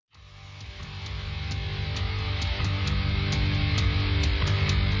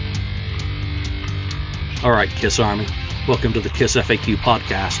All right, KISS Army, welcome to the KISS FAQ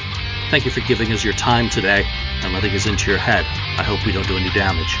podcast. Thank you for giving us your time today and letting us into your head. I hope we don't do any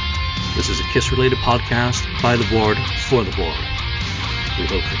damage. This is a KISS-related podcast by the board, for the board. We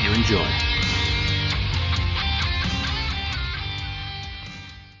hope that you enjoy.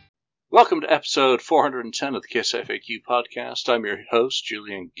 Welcome to episode 410 of the KISS FAQ podcast. I'm your host,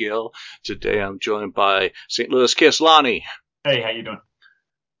 Julian Gill. Today I'm joined by St. Louis KISS Lonnie. Hey, how you doing?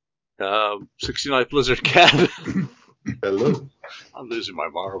 69th Blizzard Cat. Hello. I'm losing my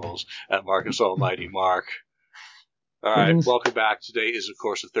marbles. And Marcus Almighty Mark. All right, welcome back. Today is, of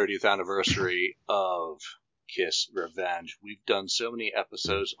course, the 30th anniversary of KISS Revenge. We've done so many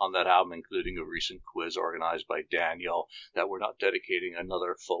episodes on that album, including a recent quiz organized by Daniel, that we're not dedicating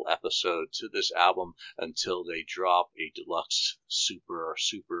another full episode to this album until they drop a deluxe super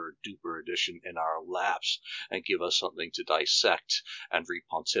duper edition in our laps and give us something to dissect and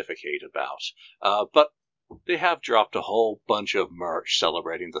repontificate about. But they have dropped a whole bunch of merch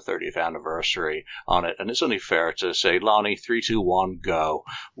celebrating the 30th anniversary on it, and it's only fair to say, Lonnie, 3, 2, 1, go.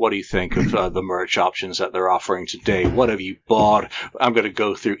 What do you think of the merch options that they're offering today? What have you bought? I'm going to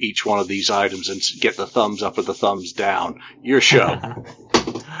go through each one of these items and get the thumbs up or the thumbs down. Your show.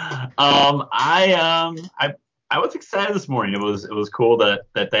 I was excited this morning. It was cool that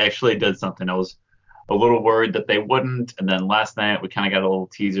they actually did something. I was a little worried that they wouldn't, and then last night we kind of got a little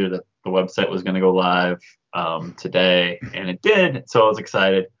teaser that the website was going to go live today, and it did, so I was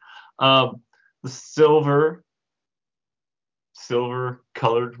excited. The silver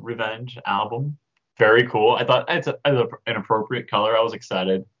colored Revenge album, very cool. I thought it's an appropriate color. I was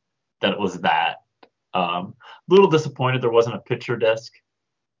excited that it was that. Little disappointed there wasn't a picture disc,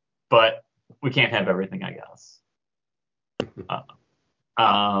 but we can't have everything, I guess.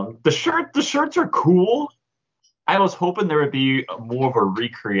 The shirts are cool. I was hoping there would be more of a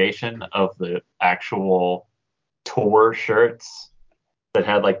recreation of the actual tour shirts that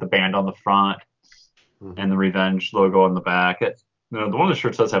had like the band on the front and the Revenge logo on the back. The one of the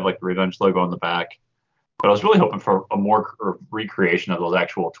shirts does have like the Revenge logo on the back, but I was really hoping for a more recreation of those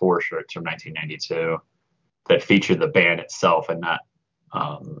actual tour shirts from 1992 that featured the band itself and not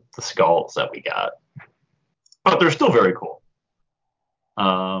the skulls that we got. But they're still very cool.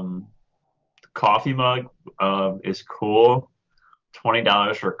 Coffee mug is cool.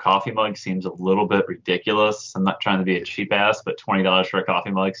 $20 for a coffee mug seems a little bit ridiculous. I'm not trying to be a cheap ass, but $20 for a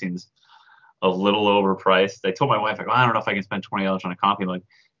coffee mug seems a little overpriced. I told my wife, I don't know if I can spend $20 on a coffee mug.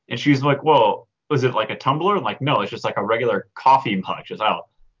 And she's like, well, is it like a tumbler? I'm like, no, it's just like a regular coffee mug. She's like, oh,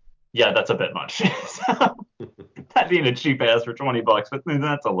 yeah, that's a bit much. Not being a cheap ass for $20, but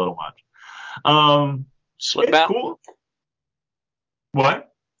that's a little much. Slip it's mat? Cool. What?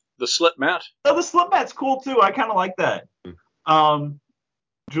 The slip mat? Oh, the slip mat's cool too. I kind of like that.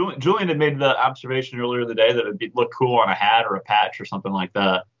 Julian had made the observation earlier today that it'd look cool on a hat or a patch or something like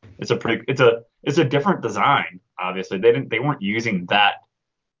that. It's a different design. Obviously, they weren't using that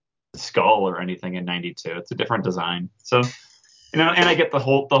skull or anything in '92. It's a different design. So, and I get the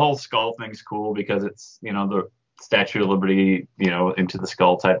whole skull thing's cool because it's the Statue of Liberty into the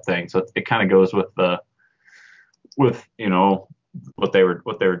skull type thing. So it kind of goes with what they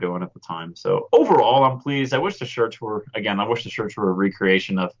were doing at the time. So overall, I'm pleased. I wish the shirts were a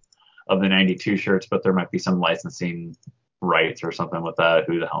recreation of the 92 shirts, but there might be some licensing rights or something with that.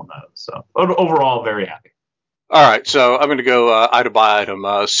 Who the hell knows? So overall, very happy. All right, so I'm going to go item by item.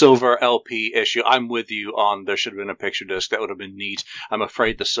 Silver LP issue. I'm with you on there should have been a picture disc. That would have been neat. I'm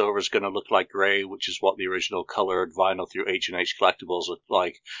afraid the silver is going to look like gray, which is what the original colored vinyl through H&H Collectibles looked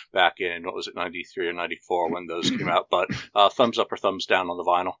like back in, 93 or 94 when those came out. But thumbs up or thumbs down on the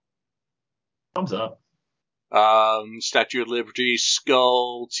vinyl? Thumbs up. Statue of Liberty,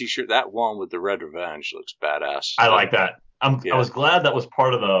 skull, t-shirt. That one with the red Revenge looks badass. I like that. I was glad that was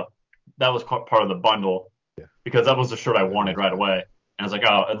part of the bundle. Because that was the shirt I wanted right away. And I was like,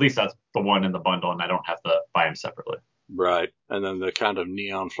 oh, at least that's the one in the bundle, and I don't have to buy them separately. Right. And then the kind of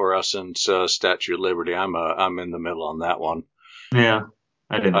neon fluorescent Statue of Liberty, I'm in the middle on that one. Yeah,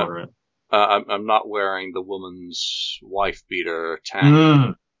 I didn't order it. I'm not wearing the woman's wife beater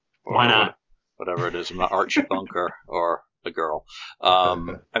tan. Why not? Whatever it is. I'm not Archie Bunker or the girl.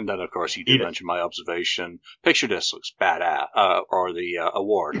 And then, of course, you did mention my observation. Picture disc looks badass, or the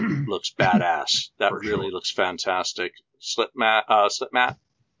award looks badass. That really looks fantastic. Slip mat,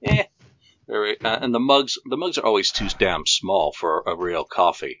 eh. And the mugs are always too damn small for a real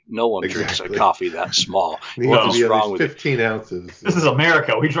coffee. No one drinks a coffee that small. What's wrong with 15 ounces? This is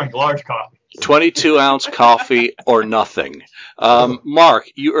America. We drink large coffee. 22-ounce coffee or nothing. Mark,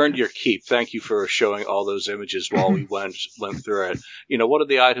 you earned your keep. Thank you for showing all those images while we went through it. What are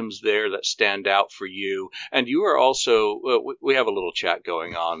the items there that stand out for you? And you are also, we have a little chat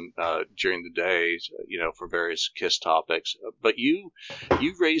going on during the day, for various KISS topics. But you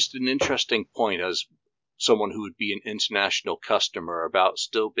raised an interesting point as someone who would be an international customer about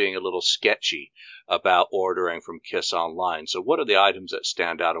still being a little sketchy about ordering from KISS online. So what are the items that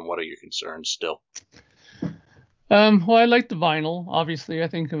stand out and what are your concerns still? Well, I liked the vinyl, obviously. I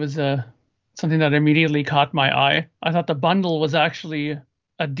think it was something that immediately caught my eye. I thought the bundle was actually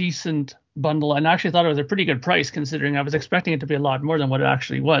a decent bundle and actually thought it was a pretty good price considering I was expecting it to be a lot more than what it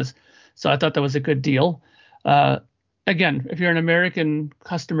actually was. So I thought that was a good deal. Again, if you're an American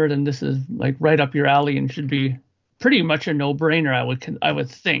customer, then this is like right up your alley and should be pretty much a no-brainer, I would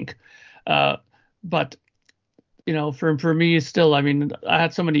think. But for me, still, I mean, I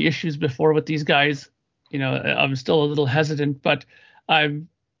had so many issues before with these guys. I'm still a little hesitant, but I'm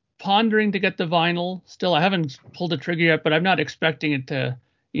pondering to get the vinyl. Still, I haven't pulled the trigger yet, but I'm not expecting it to,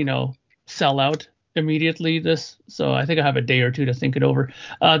 sell out immediately. So I think I have a day or two to think it over.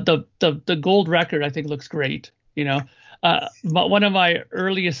 The gold record I think looks great. But one of my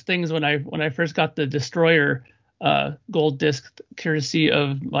earliest things when I first got the Destroyer gold disc, courtesy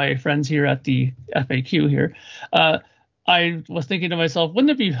of my friends here at the FAQ here, I was thinking to myself,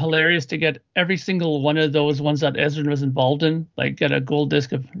 wouldn't it be hilarious to get every single one of those ones that Ezran was involved in, like get a gold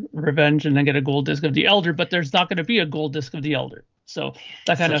disc of Revenge and then get a gold disc of the Elder, but there's not going to be a gold disc of the Elder. So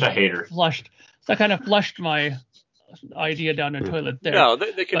that kind of flushed my idea down the toilet there. No,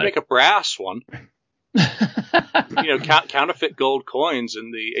 they could make a brass one. Counterfeit gold coins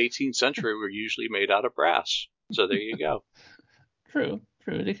in the 18th century were usually made out of brass. So there you go. True.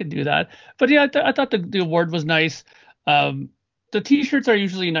 They could do that. But yeah, I thought the award was nice. The T-shirts are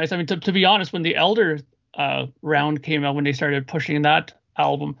usually nice. I mean, to be honest, when the Elder round came out, when they started pushing that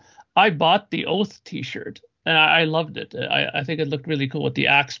album, I bought the Oath T-shirt and I loved it. I think it looked really cool with the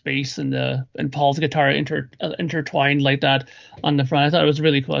axe bass and Paul's guitar intertwined like that on the front. I thought it was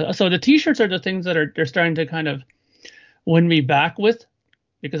really cool. So the T-shirts are the things that they're starting to kind of win me back with,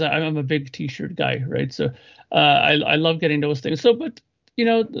 because I'm a big T-shirt guy, right? So I love getting those things. So, but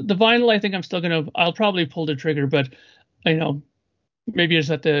the vinyl, I think I'll probably pull the trigger, but maybe I just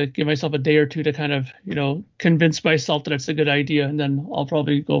have to give myself a day or two to kind of, convince myself that it's a good idea, and then I'll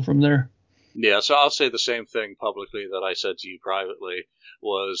probably go from there. Yeah, so I'll say the same thing publicly that I said to you privately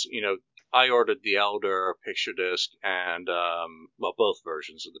was, I ordered the Elder picture disc and, both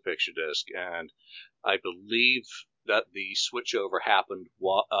versions of the picture disc, and I believe that the switchover happened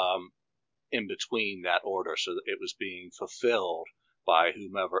in between that order, so that it was being fulfilled by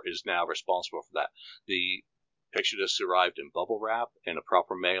whomever is now responsible for that. The picture discs arrived in bubble wrap in a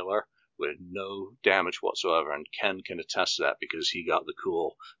proper mailer with no damage whatsoever, and Ken can attest to that because he got the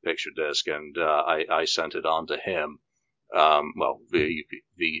cool picture disc, and I sent it on to him. Via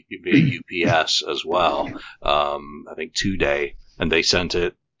UPS as well. I think 2-day, and they sent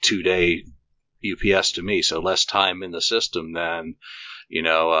it 2-day UPS to me, so less time in the system than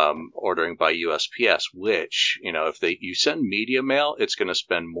ordering by USPS, which, if you send media mail, it's going to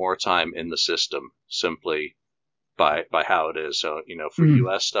spend more time in the system simply by how it is. So, for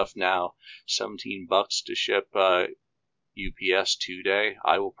US stuff now, $17 to ship UPS 2-day.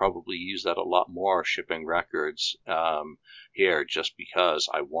 I will probably use that a lot more shipping records here, just because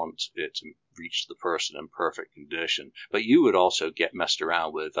I want it to reach the person in perfect condition. But you would also get messed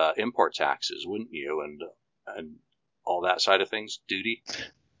around with import taxes, wouldn't you? And all that side of things, duty?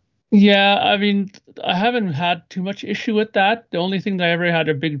 Yeah, I mean, I haven't had too much issue with that. The only thing that I ever had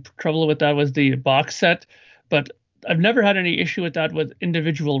a big trouble with that was the box set, but I've never had any issue with that with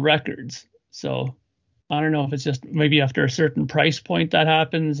individual records. So I don't know if it's just maybe after a certain price point that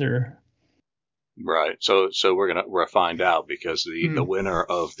happens, or. Right. So we're gonna find out, because the winner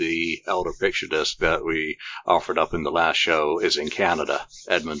of the Elder picture disc that we offered up in the last show is in Canada,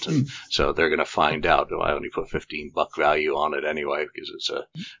 Edmonton. So they're gonna find out. I only put $15 value on it anyway because it's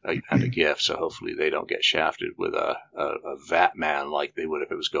a gift. So hopefully they don't get shafted with a VAT man like they would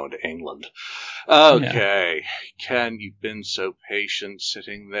if it was going to England. Okay, yeah. Ken, you've been so patient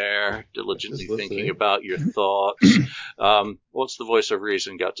sitting there, diligently thinking about your thoughts. What's the voice of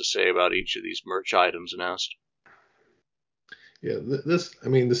reason got to say about each of these merch items announced? Yeah,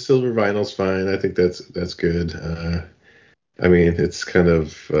 the silver vinyl's fine. I think that's good. It's kind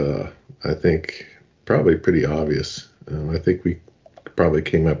of, I think, probably pretty obvious. I think we probably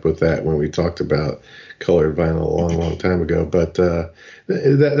came up with that when we talked about colored vinyl a long, long time ago. But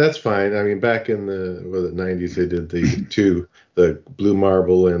that's fine. I mean, back in the 90s, they did the blue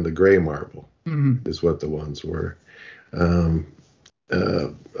marble and the gray marble is what the ones were.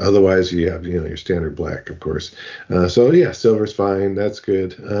 Otherwise, you have your standard black, of course. So yeah, silver's fine. That's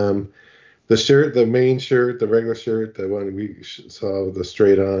good. The shirt, the main shirt, the regular shirt, the one we saw, the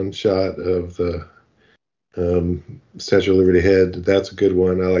straight-on shot of the Statue of Liberty head, that's a good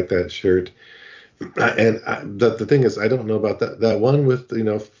one. I like that shirt. The thing is, I don't know about that one with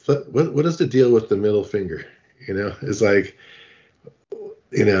what is the deal with the middle finger? It's like,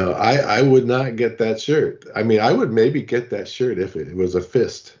 I would not get that shirt. I mean, I would maybe get that shirt if it was a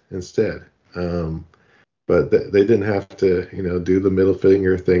fist instead. But they didn't have to, do the middle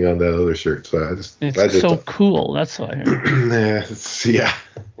finger thing on that other shirt. So it's so cool. That's why. Yeah.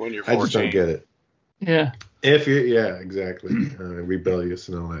 When you're 14. I just don't get it. Yeah. Exactly. Rebellious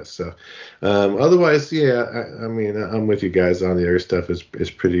and all that stuff. Otherwise, yeah, I mean, I'm with you guys on the other stuff. Is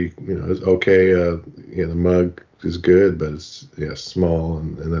pretty, it's okay. The mug is good, but it's small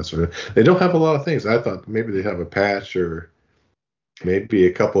and that sort of. They don't have a lot of things. I thought maybe they have a patch or maybe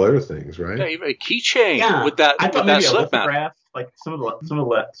a couple other things, right? Yeah, even a keychain with that. I thought with maybe that a lithograph. Like some of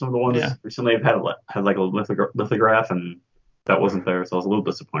the ones recently have had like a lithograph, and that wasn't there, so I was a little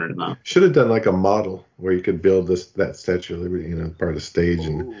disappointed in that. Should have done like a model where you could build that Statue of Liberty, part of the stage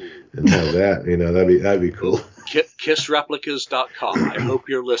and have that. That'd be cool. KissReplicas.com. I hope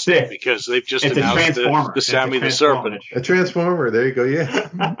you're listening because they've just announced the Sammy the Serpent. A transformer. There you go. Yeah.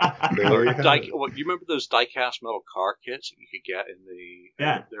 You remember those die-cast metal car kits that you could get in the?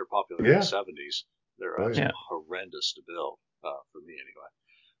 They were popular in the 70s. They're horrendous to build for me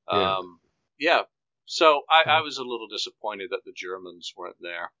anyway. So I was a little disappointed that the Germans weren't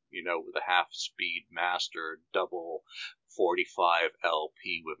there, with a half-speed master double 45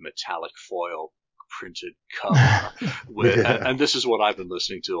 LP with metallic foil printed cover. And this is what I've been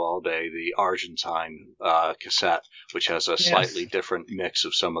listening to all day, the Argentine cassette, which has a slightly different mix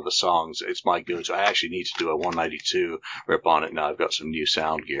of some of the songs. It's my go-to. I actually need to do a 192 rip on it now. I've got some new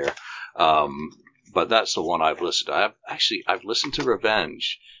sound gear. But that's the one I've listened to. I've listened to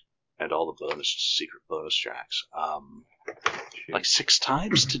Revenge and all the secret bonus tracks, like 6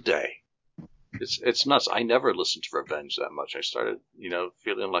 times today. It's nuts. I never listened to Revenge that much. I started,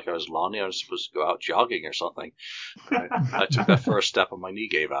 feeling like I was Lonnie. I was supposed to go out jogging or something. I took that first step and my knee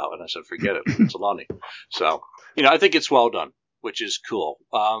gave out, and I said, forget it. It's Lonnie. So, I think it's well done, which is cool.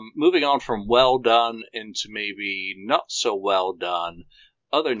 Moving on from well done into maybe not so well done,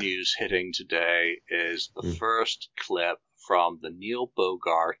 other news hitting today is the first clip from the Neil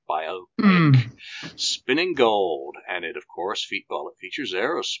Bogart biopic, Spinning Gold. And it, of course, features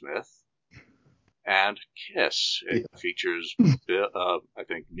Aerosmith and Kiss. It features, I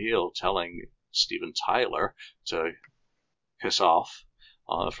think, Neil telling Steven Tyler to piss off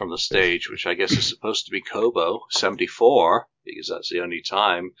from the stage, which I guess is supposed to be Cobo 74, because that's the only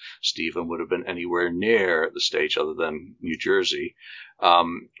time Steven would have been anywhere near the stage other than New Jersey,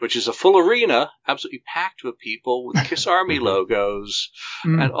 which is a full arena, absolutely packed with people with Kiss Army logos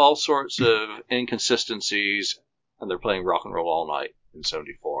and all sorts of inconsistencies, and they're playing Rock and Roll All Night in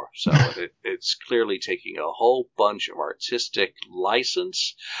 74. So it's clearly taking a whole bunch of artistic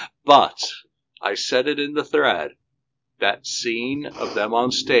license, but I said it in the thread, that scene of them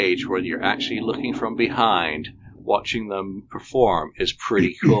on stage where you're actually looking from behind, watching them perform, is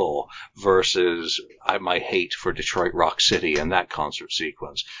pretty cool versus my hate for Detroit Rock City and that concert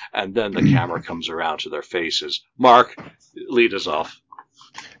sequence. And then the camera comes around to their faces. Mark, lead us off.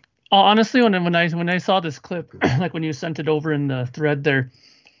 Honestly, when I saw this clip, like when you sent it over in the thread there,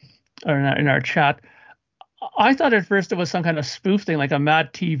 or in our chat, I thought at first it was some kind of spoof thing, like a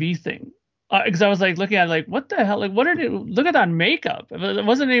Mad TV thing. Because I was like looking at it, like, what the hell? Like, what are they? Look at that makeup. It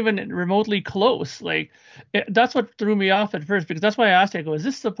wasn't even remotely close. Like, that's what threw me off at first, because that's why I asked you, I go, is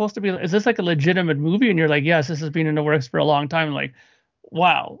this supposed to be? Is this like a legitimate movie? And you're like, yes, this has been in the works for a long time. I'm like,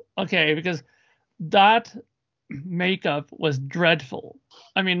 wow, okay, because that makeup was dreadful.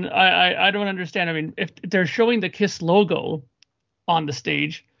 I mean, I don't understand. I mean, if they're showing the Kiss logo on the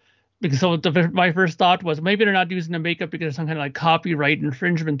stage, because my first thought was maybe they're not using the makeup because there's some kind of like copyright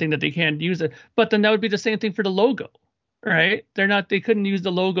infringement thing that they can't use it. But then that would be the same thing for the logo, right? They couldn't use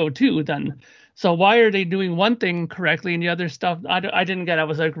the logo too then. So why are they doing one thing correctly and the other stuff I didn't get? I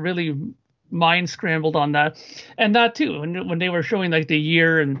was like really mind scrambled on that. And that too, when they were showing like the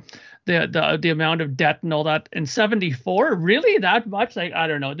year and the amount of debt and all that in 74, really that much? Like, I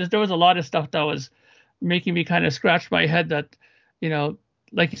don't know. There was a lot of stuff that was making me kind of scratch my head that,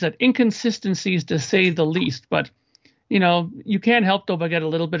 like you said, inconsistencies to say the least. But, you can't help though but get a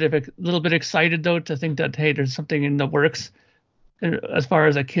little bit excited though to think that, hey, there's something in the works as far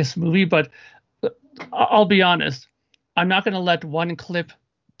as a Kiss movie. But I'll be honest, I'm not going to let one clip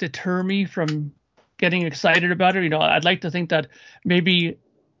deter me from getting excited about it. I'd like to think that maybe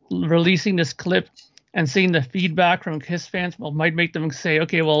releasing this clip and seeing the feedback from Kiss fans might make them say,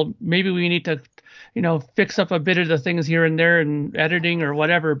 okay, well, maybe we need to, fix up a bit of the things here and there in editing or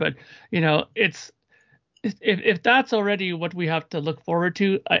whatever. But, it's, if that's already what we have to look forward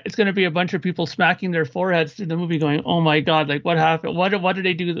to, it's going to be a bunch of people smacking their foreheads through the movie going, oh my God, like what happened? What did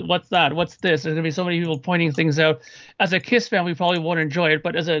they do? What's that? What's this? There's going to be so many people pointing things out. As a Kiss fan, we probably won't enjoy it.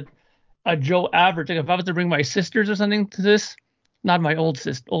 But as a Joe average, like if I was to bring my sisters or something to this, not my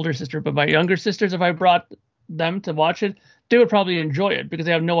older sister, but my younger sisters, if I brought them to watch it, they would probably enjoy it because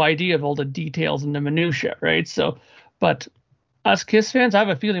they have no idea of all the details and the minutiae, right? So, but us Kiss fans, I have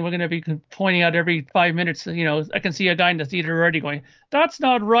a feeling we're going to be pointing out every 5 minutes. I can see a guy in the theater already going, "That's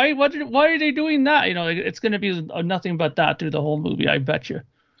not right. Why are they doing that?" It's going to be nothing but that through the whole movie. I bet you.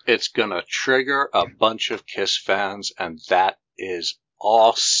 It's going to trigger a bunch of Kiss fans, and that is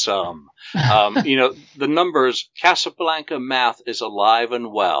awesome. The numbers, Casablanca math is alive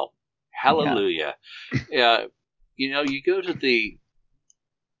and well. Hallelujah. Yeah. You go to the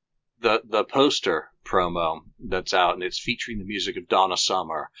poster promo that's out, and it's featuring the music of Donna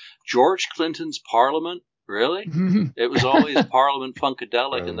Summer. George Clinton's Parliament, really? It was always Parliament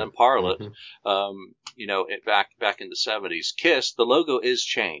Funkadelic and then Parliament. Back in the 70s. Kiss, the logo is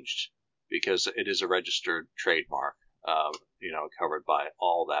changed because it is a registered trademark, covered by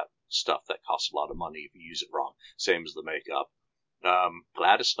all that stuff that costs a lot of money if you use it wrong. Same as the makeup.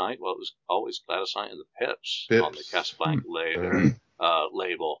 Gladys Knight, well, it was always Gladys Knight and the Pips. On the Casablanca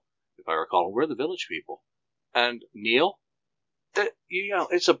label. If I recall, we're the Village People. And Neil,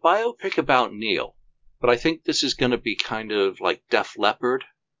 it's a biopic about Neil, but I think this is going to be kind of like Def Leppard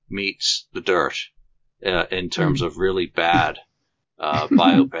meets The Dirt in terms of really bad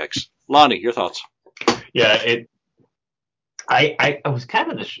biopics. Lonnie, your thoughts? Yeah, I was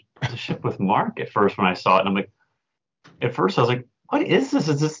kind of the ship with Mark at first when I saw it, and I'm like, at first I was like, what is this?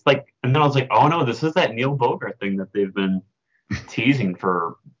 Is this like? And then I was like, oh no, this is that Neil Bogart thing that they've been teasing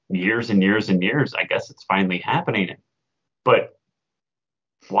for years and years and years. I guess it's finally happening. But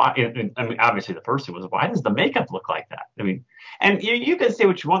why? I mean, obviously the first thing was, why does the makeup look like that? I mean, and you can say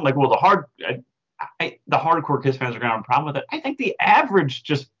what you want. Like, well, the hardcore Kiss fans are going to have a problem with it. I think the average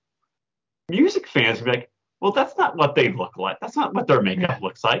just music fans would be like, well, that's not what they look like. That's not what their makeup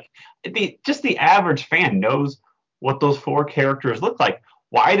looks like. The average fan knows what those four characters look like.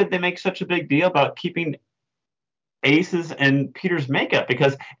 Why did they make such a big deal about keeping Ace's and Peter's makeup?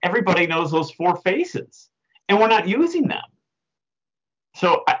 Because everybody knows those four faces, and we're not using them.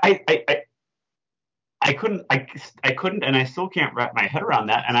 So I couldn't, and I still can't wrap my head around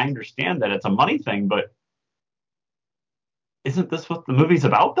that. And I understand that it's a money thing, but isn't this what the movie's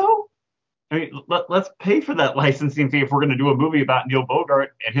about, though? I mean, let's pay for that licensing fee if we're going to do a movie about Neil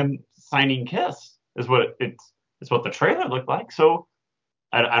Bogart and him signing Kiss. Is what the trailer looked like. So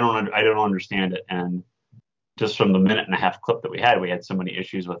I don't understand it. And just from the minute and a half clip that we had so many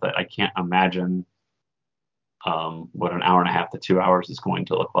issues with it. I can't imagine what an hour and a half to 2 hours is going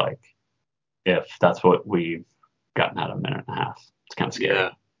to look like if that's what we've gotten out of a minute and a half. It's kind of scary.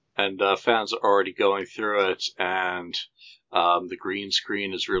 Yeah, and fans are already going through it, and the green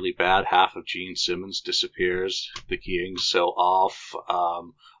screen is really bad. Half of Gene Simmons disappears. The keying's so off.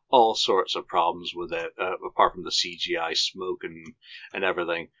 All sorts of problems with it, apart from the CGI smoke and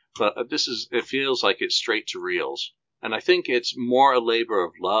everything. But it feels like it's straight to reels. And I think it's more a labor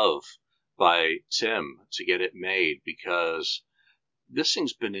of love by Tim to get it made, because this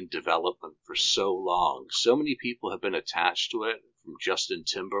thing's been in development for so long. So many people have been attached to it, from Justin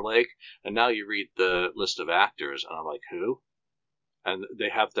Timberlake. And now you read the list of actors, and I'm like, who? And they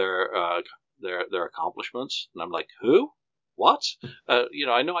have their accomplishments. And I'm like, who? What? I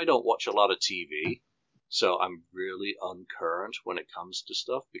know I don't watch a lot of TV, so I'm really uncurrent when it comes to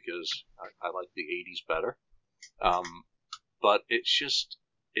stuff because I like the 80s better. But it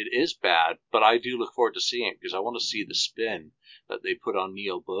is bad, but I do look forward to seeing it because I want to see the spin that they put on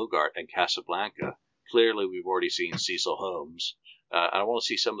Neil Bogart and Casablanca. Clearly, we've already seen Cecil Holmes. I want to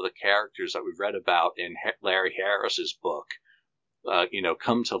see some of the characters that we've read about in Larry Harris's book,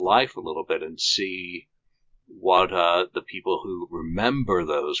 come to life a little bit and see what the people who remember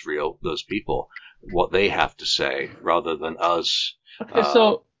those people, what they have to say, rather than us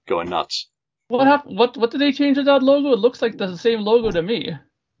going nuts. What did they change with that logo? It looks like the same logo to me.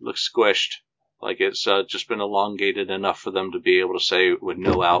 Looks squished. Like it's just been elongated enough for them to be able to say with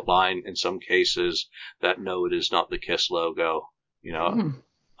no outline in some cases that no, it is not the KISS logo. You know,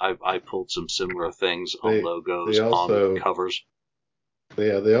 I pulled some similar things on logos on covers.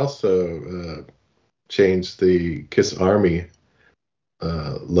 They also changed the KISS Army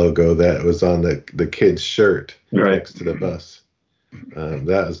logo that was on the kid's shirt next to the bus.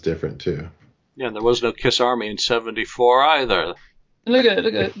 That was different too. Yeah, and there was no KISS Army in '74 either. Look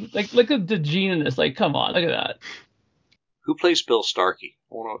at the gene in this. Like, come on, look at that. Who plays Bill Starkey?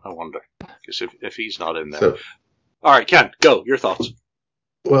 I wonder, because if he's not in there. So, all right, Ken, go. Your thoughts.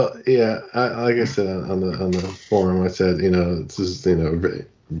 Well, yeah, like I said on the forum, I said, this is very,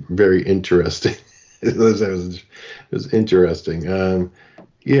 very interesting. it was interesting.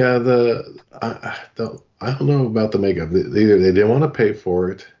 Yeah, I don't know about the makeup. Either they didn't want to pay for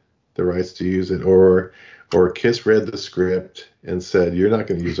it, the rights to use it, or KISS read the script and said, "You're not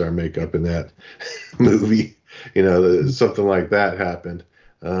going to use our makeup in that movie." Something like that happened.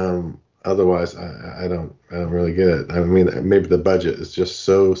 Otherwise, I don't really get it. I mean, maybe the budget is just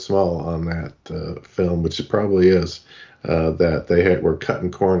so small on that film, which it probably is, that they were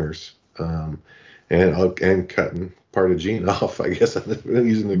cutting corners and cutting part of Gene off, I guess,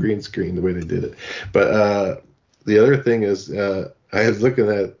 using the green screen the way they did it. But the other thing is, I was looking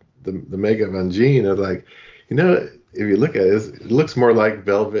at the makeup on Gene. I was like, if you look at it, it looks more like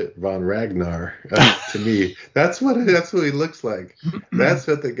Velvet von Ragnar to me. That's what he looks like. That's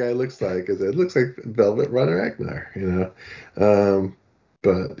what the guy looks like. It looks like Velvet von Ragnar,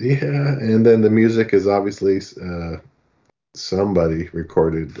 But yeah, and then the music is obviously somebody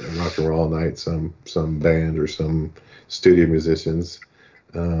recorded Rock and Roll All Night, some band or some studio musicians.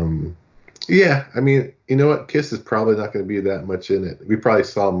 Yeah, I mean, you know what? KISS is probably not going to be that much in it. We probably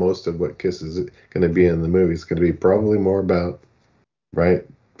saw most of what KISS is going to be in the movie. It's going to be probably more about, right,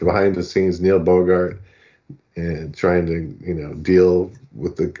 behind the scenes, Neil Bogart and trying to, deal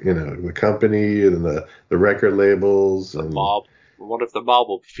with the company and the record labels. The mob. What if the mob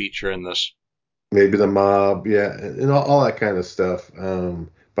will feature in this? Maybe the mob, yeah, and all that kind of stuff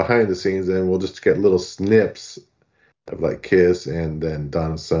behind the scenes. And we'll just get little snips of like KISS and then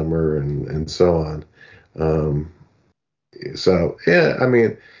Donna Summer and so on. So yeah, I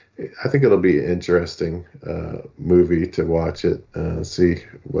mean, I think it'll be an interesting movie to watch it, see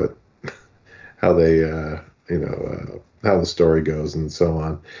how they how the story goes and so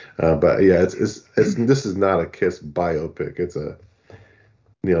on. But yeah, it's this is not a KISS biopic. It's a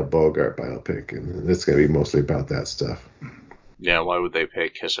Neil Bogart biopic, and it's going to be mostly about that stuff. Yeah, why would they pay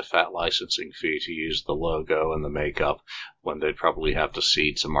KISS a fat licensing fee to use the logo and the makeup when they'd probably have to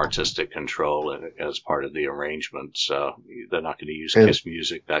cede some artistic control as part of the arrangement? So they're not going to use KISS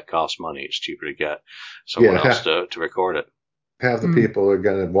music. That costs money. It's cheaper to get someone else to record it. Half the people who are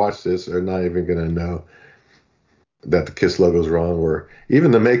going to watch this are not even going to know that the KISS logo's wrong, or even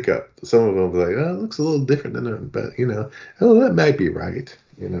the makeup. Some of them will be like, oh, it looks a little different than that, but that might be right.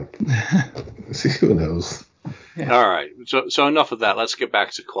 See, who knows? Yeah. All right, so enough of that. Let's get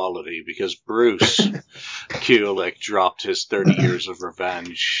back to quality, because Bruce Kulick dropped his 30 Years of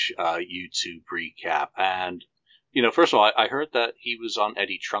Revenge YouTube recap. And, first of all, I heard that he was on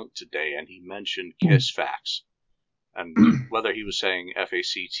Eddie Trunk today, and he mentioned KISS facts. And whether he was saying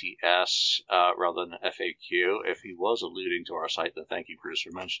FACTS rather than FAQ, if he was alluding to our site, then thank you, Bruce,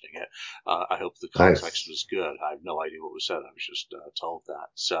 for mentioning it. I hope the context was good. I have no idea what was said. I was just told that.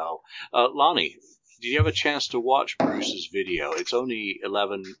 So, Lonnie, did you have a chance to watch Bruce's video? It's only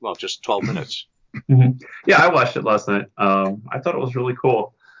just 12 minutes. Mm-hmm. Yeah, I watched it last night. I thought it was really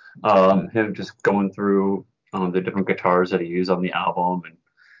cool. Him just going through the different guitars that he used on the album,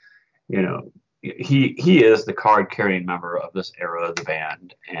 and he is the card-carrying member of this era of the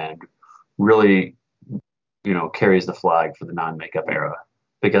band, and really, carries the flag for the non-makeup era,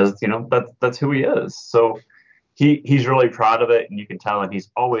 because that's who he is. So he's really proud of it, and you can tell, and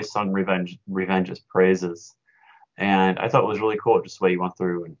he's always sung Revenge's praises. And I thought it was really cool just the way he went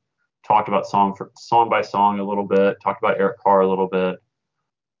through and talked about song by song a little bit, talked about Eric Carr a little bit,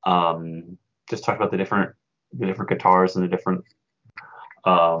 just talked about the different guitars and the different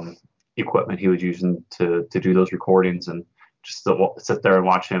equipment he was using to do those recordings, and just to sit there and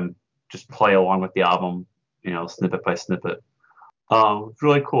watch him just play along with the album, snippet by snippet. It's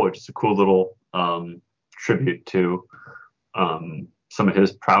really cool. Just a cool little tribute to some of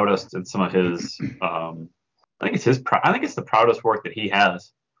his proudest and some of his I think it's the proudest work that he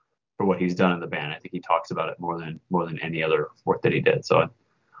has for what he's done in the band. I think he talks about it more than any other work that he did. So it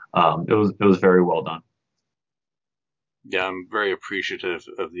was very well done. Yeah, I'm very appreciative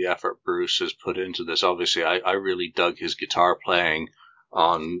of the effort Bruce has put into this. Obviously, I really dug his guitar playing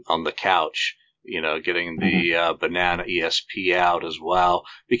on the couch, getting the Banana ESP out as well,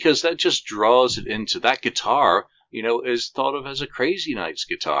 because that just draws it into that guitar, is thought of as a Crazy Nights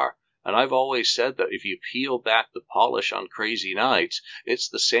guitar. And I've always said that if you peel back the polish on Crazy Nights, it's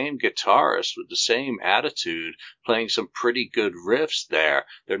the same guitarist with the same attitude playing some pretty good riffs there.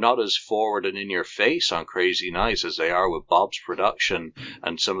 They're not as forward and in your face on Crazy Nights as they are with Bob's production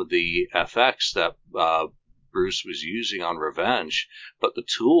and some of the FX that Bruce was using on Revenge. But the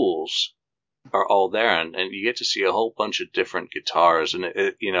tools are all there, and you get to see a whole bunch of different guitars. And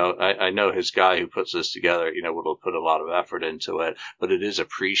I know his guy who puts this together, will put a lot of effort into it, but it is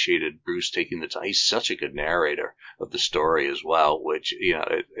appreciated. Bruce taking the time. He's such a good narrator of the story as well, which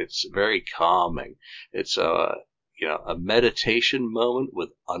it's very calming. It's a meditation moment with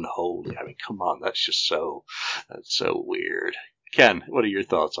Unholy. I mean, come on, that's so weird. Ken, what are your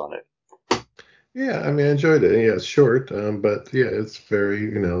thoughts on it? Yeah, I mean, I enjoyed it. Yeah, it's short, but yeah, it's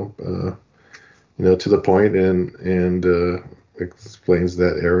very to the point, and explains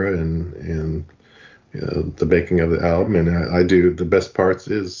that era and the making of the album. And I do the best parts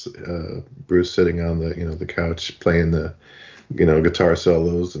is Bruce sitting on the couch playing the guitar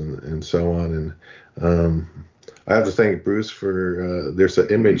solos and so on. And I have to thank Bruce for there's an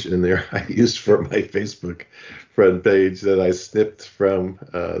image in there I used for my Facebook front page that I snipped from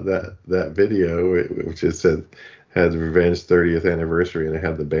that video, which had the Revenge 30th anniversary, and it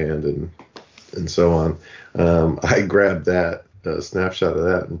had the band and so on. I grabbed that snapshot of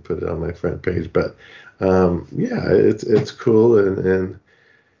that and put it on my front page. But yeah, it's cool and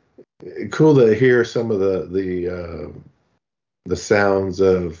cool to hear some of the sounds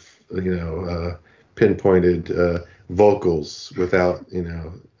of pinpointed vocals without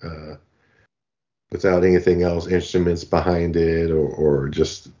without anything else, instruments behind it or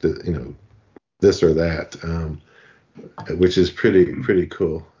just this or that. Which is pretty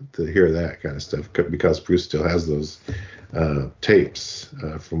cool to hear that kind of stuff, because Bruce still has those tapes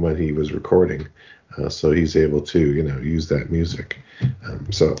from when he was recording, so he's able to use that music.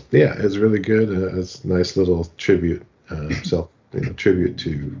 So yeah, it's really good. It's a nice little tribute, tribute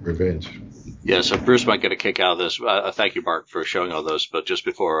to Revenge. Yeah, so Bruce might get a kick out of this. Thank you, Mark, for showing all those. But just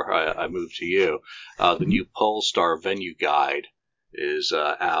before I move to you, the new Polestar venue guide is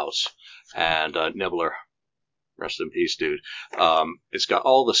out, and Nibbler, rest in peace, dude. It's got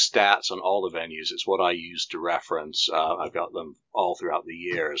all the stats on all the venues. It's what I use to reference. I've got them all throughout the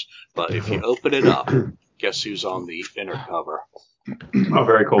years. But if you open it up, guess who's on the inner cover? Oh,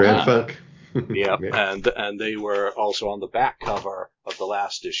 very cool. Grand Funk. Yeah, and they were also on the back cover of the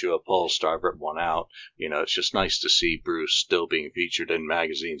last issue of Polestar, Rip One Out. It's just nice to see Bruce still being featured in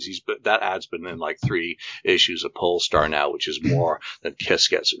magazines. That ad's been in like 3 issues of Polestar now, which is more than Kiss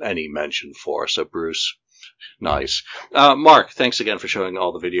gets any mention for. So Bruce, nice. Mark, thanks again for showing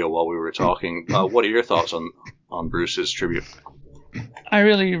all the video while we were talking. What are your thoughts on Bruce's tribute? I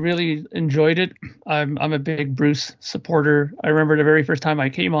really, really enjoyed it. I'm a big Bruce supporter. I remember the very first time I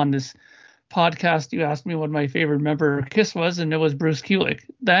came on this podcast, you asked me what my favorite member of Kiss was, and it was Bruce Kulick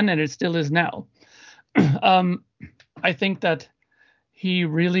then, and it still is now. I think that he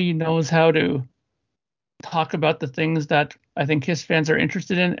really knows how to talk about the things that I think Kiss fans are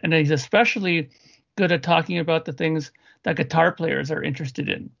interested in, and he's especially good at talking about the things that guitar players are interested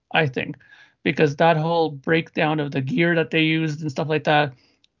in, I think, because that whole breakdown of the gear that they used and stuff like that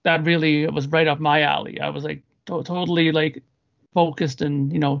really was right up my alley. I was like totally like focused,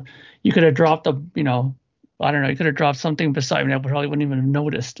 and you could have dropped I don't know, you could have dropped something beside me, I probably wouldn't even have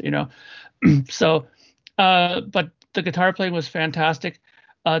noticed, So but the guitar playing was fantastic.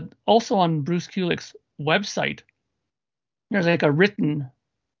 Also on Bruce Kulick's website, there's like a written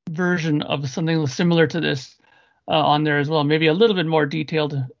version of something similar to this on there as well, maybe a little bit more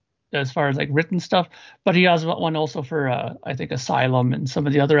detailed as far as like written stuff, but he has one also for I think Asylum and some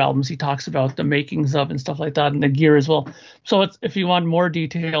of the other albums he talks about the makings of and stuff like that, and the gear as well. So if you want more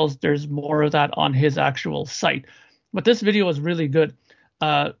details, there's more of that on his actual site. But this video was really good.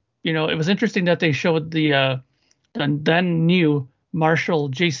 It was interesting that they showed the then new Marshall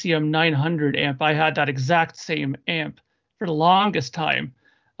JCM 900 amp. I had that exact same amp for the longest time.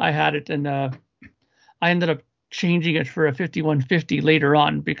 I had it, and I ended up changing it for a 5150 later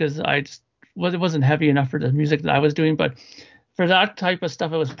on because it wasn't heavy enough for the music that I was doing. But for that type of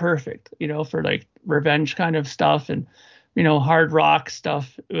stuff, it was perfect, for like Revenge kind of stuff and, hard rock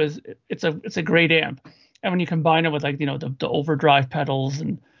stuff. It's a great amp. And when you combine it with like, the overdrive pedals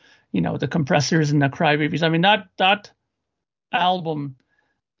and, the compressors and the crybabies, I mean, that album,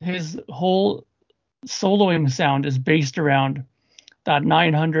 his whole soloing sound is based around that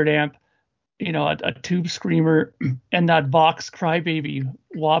 900 amp, a tube screamer and that Vox Crybaby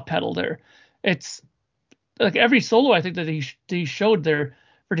wah pedal there. it's like every solo I think that he showed there,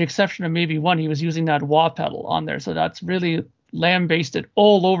 for the exception of maybe one, he was using that wah pedal on there. So that's really lambasted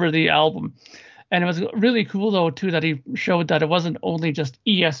all over the album. And it was really cool though too that he showed that it wasn't only just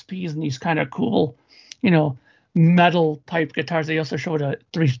ESPs and these kind of cool, metal type guitars. They also showed a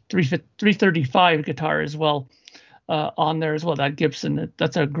 335 guitar as well on there as well. That Gibson,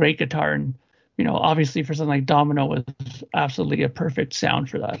 that's a great guitar, and obviously for something like Domino was absolutely a perfect sound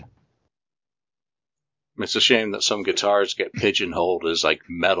for that. It's a shame that some guitars get pigeonholed as like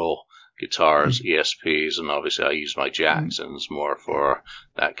metal guitars, ESPs, and obviously I use my Jacksons more for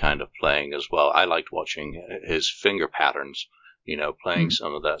that kind of playing as well. I liked watching his finger patterns, playing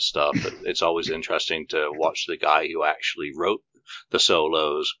some of that stuff. It's always interesting to watch the guy who actually wrote the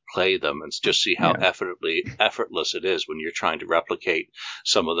solos play them and just see how effortless it is when you're trying to replicate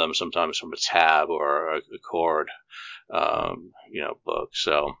some of them, sometimes from a tab or a chord, book.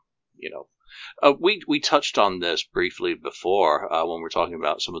 So, we touched on this briefly before when we were talking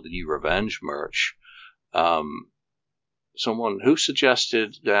about some of the new Revenge merch. Someone who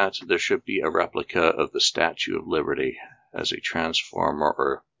suggested that there should be a replica of the Statue of Liberty as a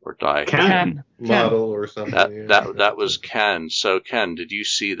transformer or die Ken model or something. That was Ken. So Ken, did you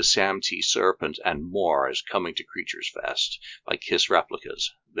see the Sam T. Serpent and more is coming to Creatures Fest by Kiss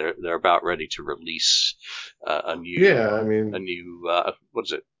Replicas? They're about ready to release a new what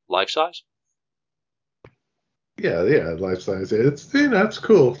is it, life size? Yeah, life size. It's it's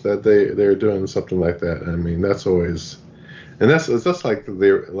cool that they're doing something like that. I mean, that's always, and that's like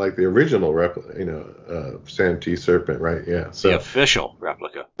the original Sam T. Serpent, right? Yeah. So the official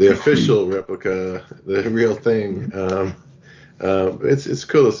replica. The official replica, the real thing. It's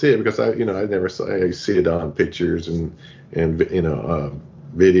cool to see it because I never saw. I see it on pictures and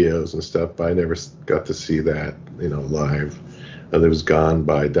videos and stuff, but I never got to see that live. It was Gone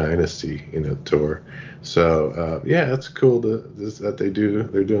by Dynasty tour. So it's cool that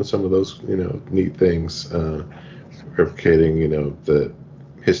they're doing some of those neat things, replicating the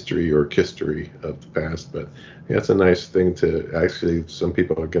history or history of the past. But it's a nice thing to actually, some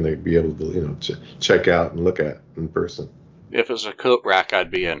people are going to be able to check out and look at in person. If it's a coat rack,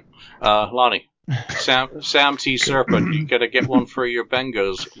 I'd be in. Lonnie, Sam T. Serpent, you gotta get one for your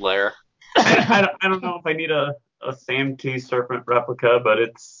Bengals lair. I don't know if I need a Sam T. Serpent replica, but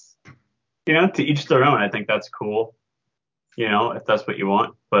it's to each their own. I think that's cool, if that's what you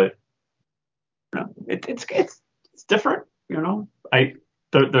want. But it's different,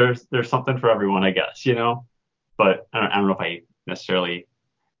 There's something for everyone, I guess, But I don't know if I necessarily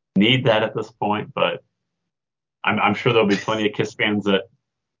need that at this point. But I'm sure there'll be plenty of Kiss fans that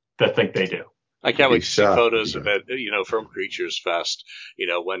think they do. I can't wait to see photos of it, from Creatures Fest,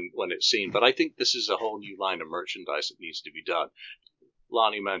 when it's seen. But I think this is a whole new line of merchandise that needs to be done.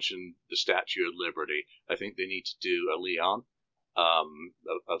 Lonnie mentioned the Statue of Liberty. I think they need to do a Leon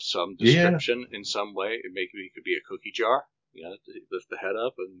of some description in some way. Maybe it could be a cookie jar. Lift the head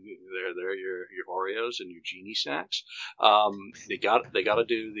up, and there your Oreos and your Genie snacks. They got to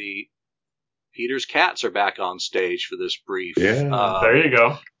do the Peter's Cats are back on stage for this brief. There you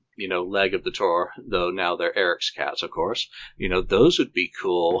go. Leg of the tour, though now they're Eric's Cats, of course. Those would be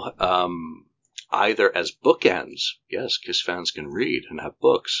cool. Either as bookends. Yes, Kiss fans can read and have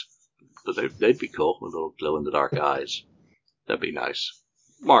books, but they'd be cool with little glow in the dark eyes. That'd be nice.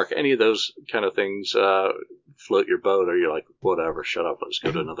 Mark, any of those kind of things float your boat, or you're like, whatever, shut up, let's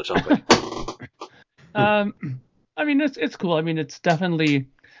go to another topic? I mean, it's cool. I mean, it's definitely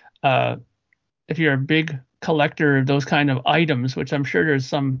if you're a big collector of those kind of items, which I'm sure there's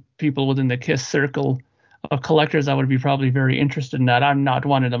some people within the Kiss circle of collectors that would be probably very interested in that. I'm not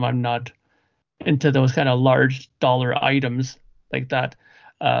one of them. I'm not into those kind of large dollar items like that.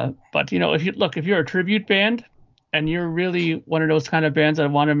 But if you're a tribute band and you're really one of those kind of bands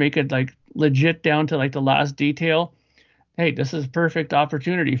that want to make it like legit down to like the last detail, hey, this is perfect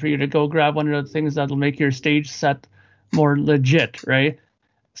opportunity for you to go grab one of the things that'll make your stage set more legit, right?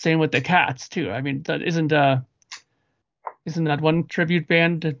 Same with the Cats too. I mean, that isn't that one tribute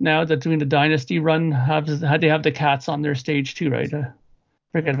band now that's doing the Dynasty run had they have the Cats on their stage too, right?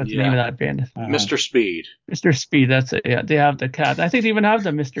 Forget what the name of that band is. Mr. Speed. Mr. Speed, that's it. Yeah, they have the Cat. I think they even have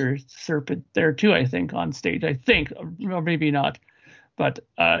the Mr. Serpent there too, I think, on stage. I think, or maybe not. But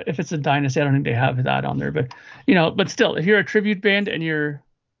if it's a Dynasty, I don't think they have that on there. But, but still, if you're a tribute band and you're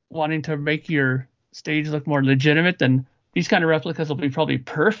wanting to make your stage look more legitimate, then these kind of replicas will be probably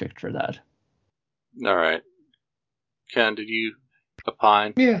perfect for that. All right. Ken, did you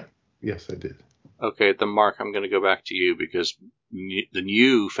opine? Yeah. Yes, I did. Okay, then Mark, I'm going to go back to you because the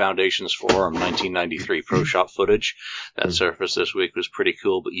new Foundations Forum 1993 Pro Shop footage that surfaced this week was pretty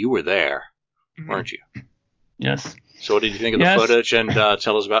cool, but you were there. weren't you? Yes. So what did you think of the footage? And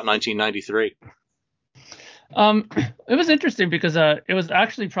tell us about 1993. It was interesting because it was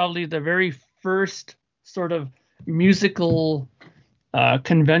actually probably the very first sort of musical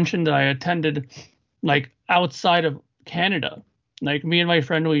convention that I attended, like outside of Canada. Like me and my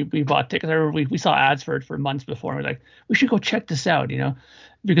friend, we bought tickets. I remember we saw ads for it for months before. We're like, we should go check this out,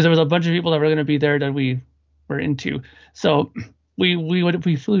 because there was a bunch of people that were going to be there that we were into. So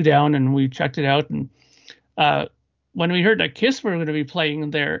we flew down and we checked it out. And when we heard that Kiss were going to be playing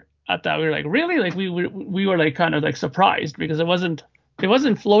there at that, we were like, really? Like we were like kind of like surprised because it wasn't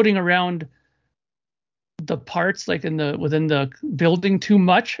floating around the parts like within the building too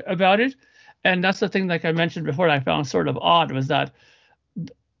much about it. And that's the thing, like I mentioned before, that I found sort of odd was that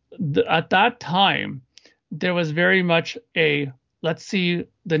at that time there was very much a let's see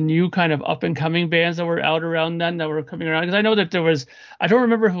the new kind of up and coming bands that were out around then that were coming around, because I know that there was, I don't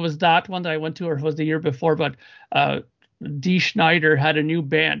remember if it was that one that I went to or if it was the year before, but Dee Schneider had a new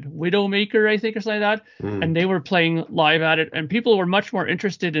band, Widowmaker, I think, or something like that, and they were playing live at it, and people were much more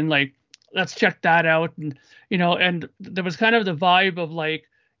interested in like, let's check that out, and and there was kind of the vibe of like,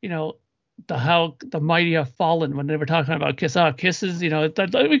 how the mighty have fallen when they were talking about Kiss. Kiss is,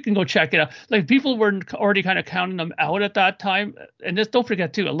 that we can go check it out. Like people were already kind of counting them out at that time, and just don't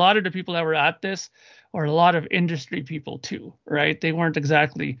forget too, a lot of the people that were at this are a lot of industry people too, right? They weren't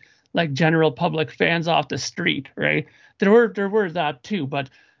exactly like general public fans off the street, right? There were that too, but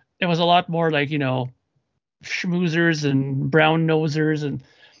it was a lot more like, schmoozers and brown nosers and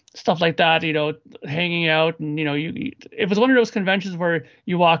stuff like that, hanging out. And, it was one of those conventions where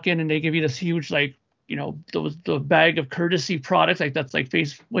you walk in and they give you this huge, like, the bag of courtesy products, like that's like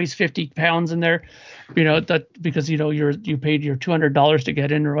weighs 50 pounds in there, that because, you paid your $200 to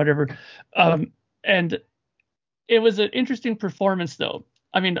get in or whatever. And it was an interesting performance though.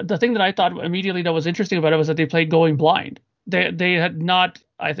 I mean, the thing that I thought immediately that was interesting about it was that they played Going Blind. They had not,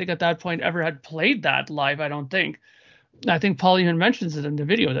 I think at that point, ever had played that live, I don't think. I think Paul even mentions it in the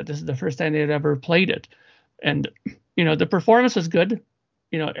video that this is the first time they had ever played it. And, the performance was good.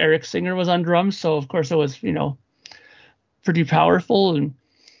 Eric Singer was on drums, so of course it was, pretty powerful. And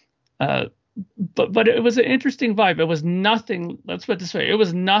but it was an interesting vibe. It was nothing, let's put it this way, it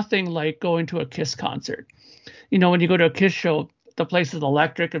was nothing like going to a Kiss concert. When you go to a Kiss show, the place is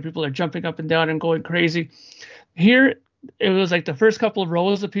electric and people are jumping up and down and going crazy. Here, it was like the first couple of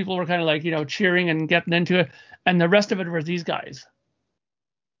rows of people were kind of like, cheering and getting into it. And the rest of it were these guys,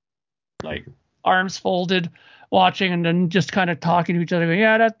 like arms folded, watching, and then just kind of talking to each other. Going,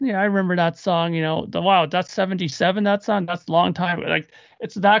 yeah, I remember that song. Wow, that's 77. That song, that's a long time. Like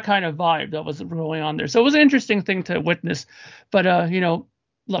it's that kind of vibe that was going on there. So it was an interesting thing to witness. But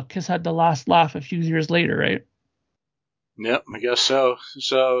look, Kiss had the last laugh a few years later, right? Yep, I guess so.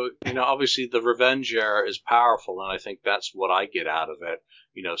 So, obviously the Revenge era is powerful, and I think that's what I get out of it.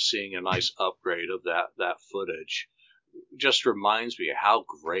 Seeing a nice upgrade of that footage just reminds me how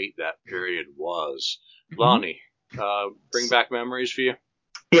great that period was. Lonnie, bring back memories for you?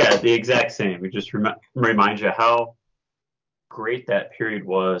 Yeah, the exact same. It just reminds you how great that period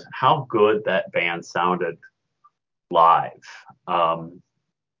was, how good that band sounded live.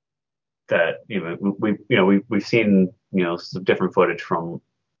 That we've seen some different footage from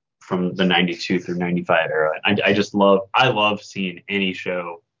the 92 through 95 era. I love seeing any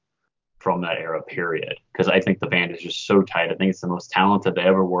show from that era period, because I think the band is just so tight. I think it's the most talented they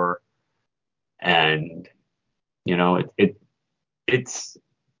ever were, and it's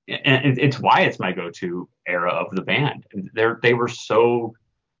why it's my go-to era of the band. They were so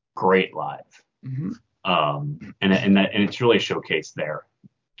great live, and it's really showcased there,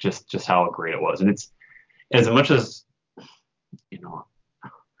 just how great it was. And it's as much as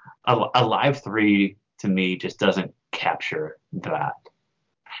a live 3 to me just doesn't capture that.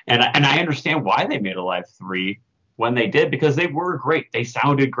 And I understand why they made a live 3 when they did, because they were great. They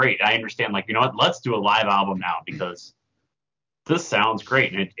sounded great. I understand, like, what, let's do a live album now because this sounds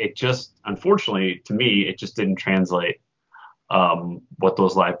great. And it just, unfortunately, to me, it just didn't translate what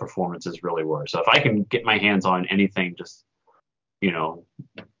those live performances really were. So if I can get my hands on anything just,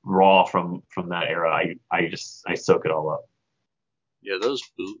 raw from that era, I soak it all up. Yeah, those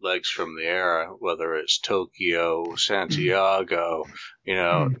bootlegs from the era, whether it's Tokyo, Santiago,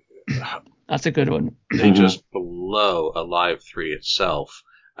 that's a good one. They just blow a live 3 itself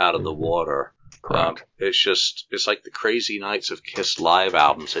out of the water. It's like the Crazy Nights of Kiss live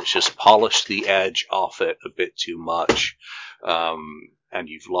albums. It's just polished the edge off it a bit too much. And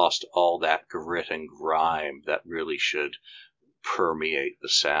you've lost all that grit and grime that really should permeate the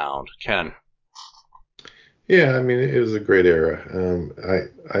sound. Ken? Yeah, I mean, it was a great era.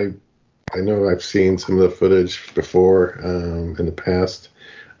 I I know I've seen some of the footage before in the past,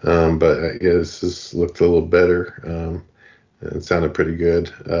 but this looked a little better. It sounded pretty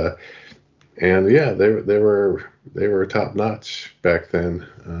good. And yeah, they were top notch back then.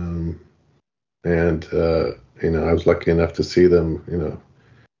 And I was lucky enough to see them,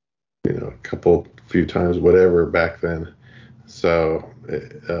 few times, whatever, back then. So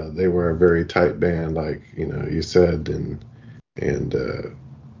they were a very tight band, like you said, and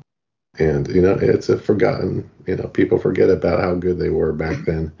it's a forgotten. People forget about how good they were back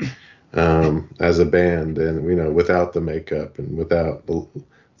then as a band, and without the makeup and without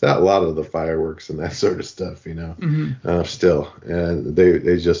a lot of the fireworks and that sort of stuff. Still, and they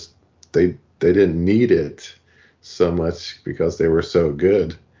didn't need it so much because they were so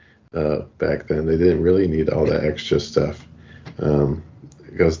good back then. They didn't really need all that extra stuff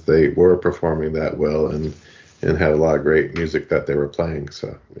because they were performing that well and had a lot of great music that they were playing.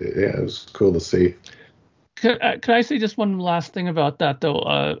 So yeah, it was cool to see. Can I say just one last thing about that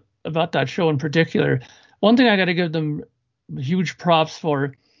though? About that show in particular, one thing I got to give them huge props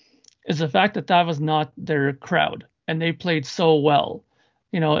for is the fact that that was not their crowd and they played so well.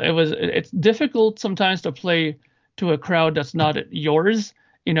 It's difficult sometimes to play to a crowd that's not yours.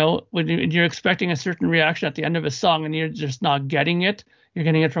 When you're expecting a certain reaction at the end of a song and you're just not getting it. You're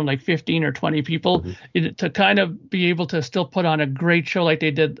getting it from like 15 or 20 people. Mm-hmm. To kind of be able to still put on a great show like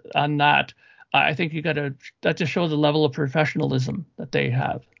they did on that, I think that just shows the level of professionalism that they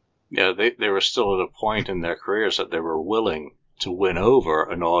have. Yeah, they were still at a point in their careers that they were willing to win over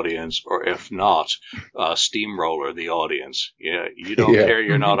an audience, or if not, steamroller the audience. You don't care.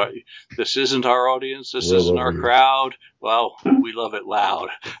 You're not. This isn't our audience. This isn't our crowd. Well, we love it loud,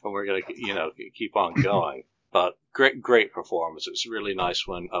 and we're gonna, keep on going. But great performance. It's really nice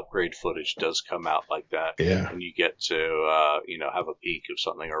when upgrade footage does come out like that, and you get to, have a peek of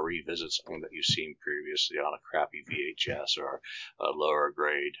something or revisit something that you've seen previously on a crappy VHS or a lower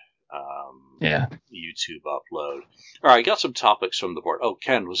grade YouTube upload. All right, got some topics from the board. Oh,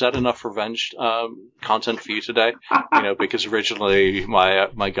 Ken, was that enough revenge content for you today? Because originally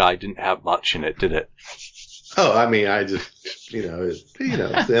my guide didn't have much in it, did it? Oh, I mean, I just, it's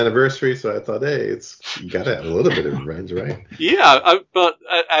the anniversary, so I thought, hey, you got to have a little bit of revenge, right? Yeah, but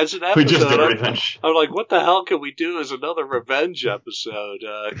as an episode, we just did revenge. I'm like, what the hell can we do as another revenge episode?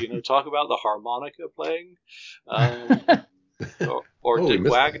 Talk about the harmonica playing, or Dick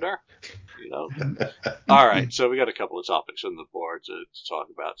Wagner. All right, so we got a couple of topics on the board to talk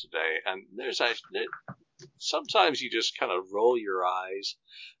about today, and sometimes you just kind of roll your eyes,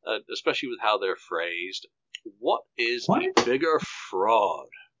 especially with how they're phrased. What is a bigger fraud?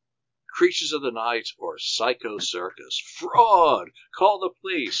 Creatures of the Night or Psycho Circus? Fraud! Call the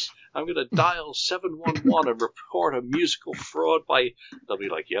police. I'm going to dial 711 and report a musical fraud by... They'll be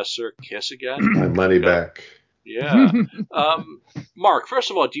like, yes, sir, Kiss again? My money back. Yeah. Mark,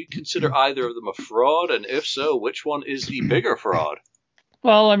 first of all, do you consider either of them a fraud? And if so, which one is the bigger fraud?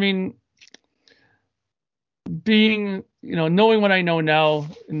 Well, I mean, knowing what I know now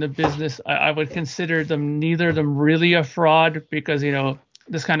in the business, I would consider neither of them really a fraud because,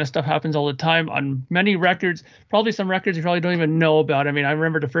 this kind of stuff happens all the time on many records, probably some records you probably don't even know about. I mean, I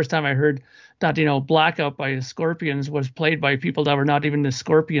remember the first time I heard that, Blackout by the Scorpions was played by people that were not even the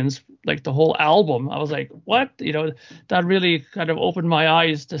Scorpions, like the whole album. I was like, what? That really kind of opened my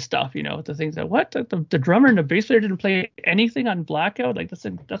eyes to stuff, to think that the drummer and the bass player didn't play anything on Blackout. Like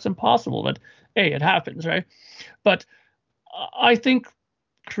that's impossible. But hey, it happens, right? But I think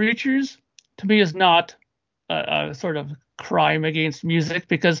Creatures to me is not a sort of crime against music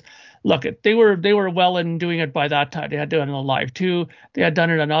because look, they were well in doing it by that time. They had done it on Live 2. They had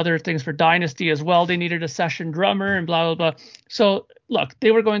done it on other things for Dynasty as well. They needed a session drummer and blah, blah, blah. So look, they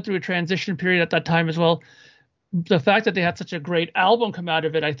were going through a transition period at that time as well. The fact that they had such a great album come out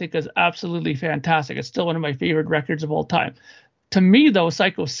of it, I think is absolutely fantastic. It's still one of my favorite records of all time. To me, though,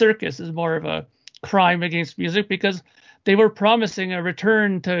 Psycho Circus is more of a crime against music because they were promising a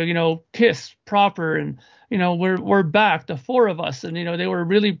return to, Kiss proper and, we're back, the four of us. And, they were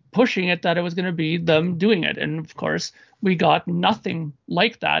really pushing it that it was going to be them doing it. And of course, we got nothing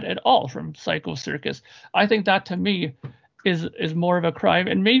like that at all from Psycho Circus. I think that to me is more of a crime.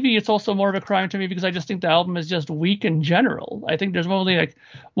 And maybe it's also more of a crime to me because I just think the album is just weak in general. I think there's only like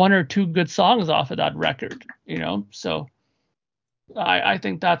one or two good songs off of that record, so I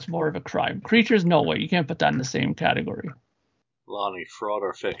think that's more of a crime. Creatures, no way. You can't put that in the same category. Lonnie, fraud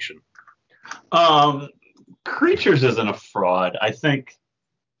or fiction? Creatures isn't a fraud. I think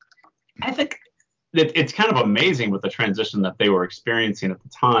it's kind of amazing with the transition that they were experiencing at the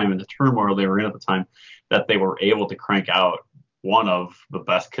time and the turmoil they were in at the time that they were able to crank out one of the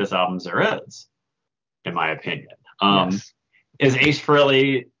best Kiss albums there is, in my opinion. Yes. Is Ace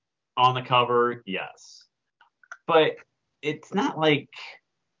Frehley on the cover? Yes. But it's not like,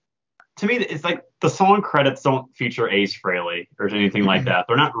 to me, it's like the song credits don't feature Ace Frehley or anything like that.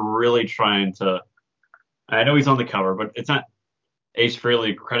 They're not really trying to, I know he's on the cover, but it's not Ace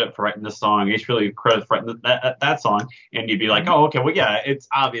Frehley credit for writing this song, Ace Frehley credit for writing that song, and you'd be like, oh, okay, well, yeah, it's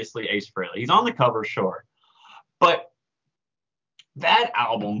obviously Ace Frehley. He's on the cover, sure. But that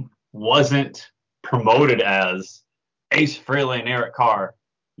album wasn't promoted as Ace Frehley and Eric Carr,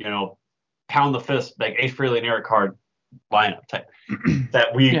 pound the fist, like Ace Frehley and Eric Carr lineup type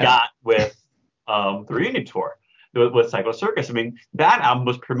that we got with the reunion tour with Psycho Circus. I mean, that album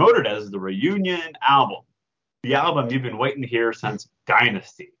was promoted as the reunion album, the album you've been waiting to hear since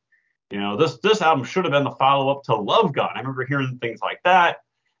Dynasty. This album should have been the follow-up to Love Gun. I remember hearing things like that,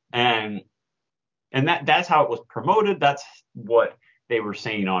 and that's how it was promoted. That's what they were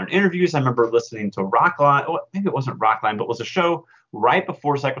saying on interviews. I remember listening to Rockline. Oh, maybe it wasn't Rockline, but it was a show right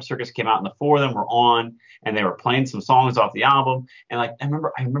before Psycho Circus came out, and the four of them were on, and they were playing some songs off the album. And like I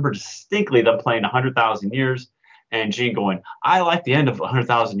remember distinctly them playing 100,000 Years, and Gene going, "I like the end of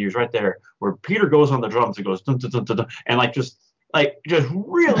 100,000 Years right there, where Peter goes on the drums and goes dun, dun, dun, dun, dun," and just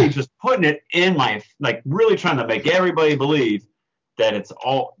really just putting it in my, really trying to make everybody believe that it's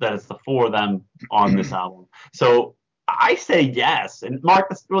the four of them on this album. So I say yes. And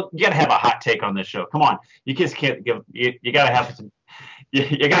Mark, you gotta have a hot take on this show. Come on, you just can't give. You gotta have some.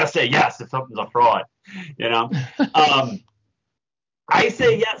 You gotta say yes if something's a fraud. I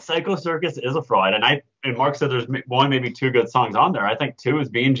say yes. Psycho Circus is a fraud, and Mark said there's one, maybe two good songs on there. I think two is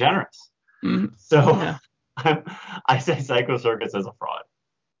being generous. Mm-hmm. So yeah. I say Psycho Circus is a fraud.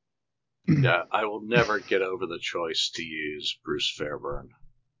 Yeah, I will never get over the choice to use Bruce Fairbairn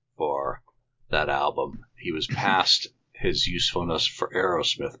for that album. He was past his usefulness for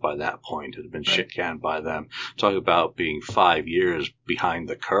Aerosmith by that point. It had been shit-canned by them. Talk about being 5 years behind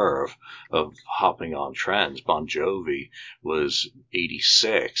the curve of hopping on trends. Bon Jovi was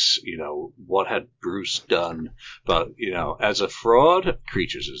 86. What had Bruce done? But, as a fraud,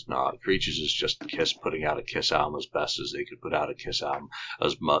 Creatures is not. Creatures is just Kiss putting out a Kiss album as best as they could put out a Kiss album,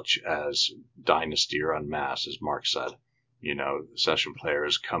 as much as Dynasty or Unmasked, as Mark said. Session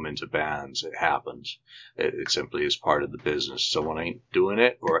players come into bands. It happens. It simply is part of the business. Someone ain't doing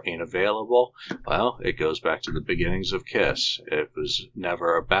it or ain't available. Well, it goes back to the beginnings of Kiss. It was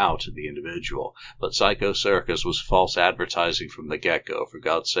never about the individual. But Psycho Circus was false advertising from the get-go. For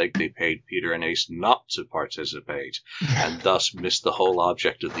God's sake, they paid Peter and Ace not to participate, and thus missed the whole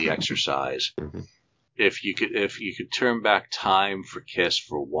object of the exercise. If you could turn back time for Kiss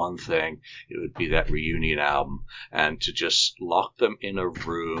for one thing, it would be that reunion album, and to just lock them in a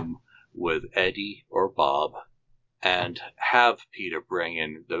room with Eddie or Bob and have Peter bring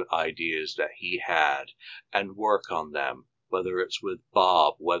in the ideas that he had and work on them, whether it's with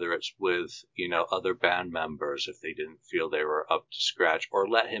Bob, whether it's with, other band members if they didn't feel they were up to scratch, or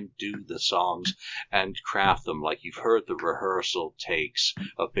let him do the songs and craft them like you've heard the rehearsal takes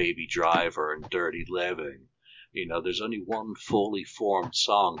of Baby Driver and Dirty Living. There's only one fully formed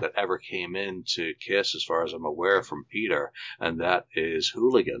song that ever came into Kiss, as far as I'm aware, from Peter, and that is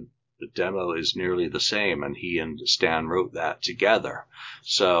Hooligan. The demo is nearly the same, and he and Stan wrote that together.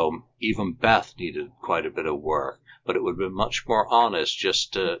 So even Beth needed quite a bit of work, but it would have been much more honest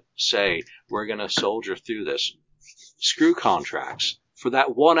just to say, we're going to soldier through this. Screw contracts. For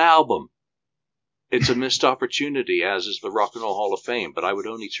that one album, it's a missed opportunity, as is the Rock and Roll Hall of Fame, but I would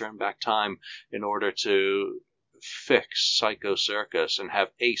only turn back time in order to fix Psycho Circus and have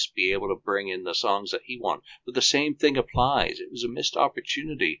Ace be able to bring in the songs that he wants. But the same thing applies. It was a missed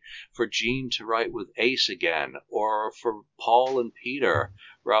opportunity for Gene to write with Ace again, or for Paul and Peter,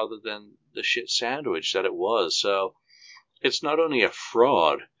 rather than the shit sandwich that it was. So it's not only a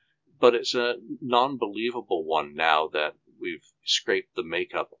fraud, but it's a non-believable one now that we've scraped the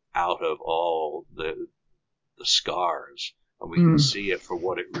makeup out of all the scars. And we can see it for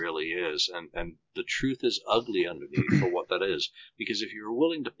what it really is. And the truth is ugly underneath for what that is. Because if you were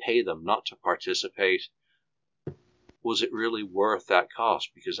willing to pay them not to participate, was it really worth that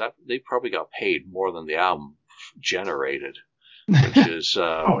cost? Because they probably got paid more than the album generated, which is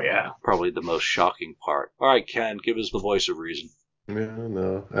probably the most shocking part. All right, Ken, give us the voice of reason. Yeah,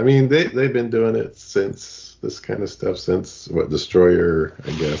 no. I mean, they've been doing it since this kind of stuff, since Destroyer,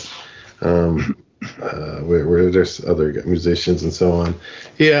 I guess. Where there's other musicians and so on.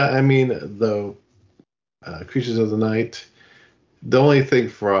 Yeah, I mean, though, Creatures of the Night, the only thing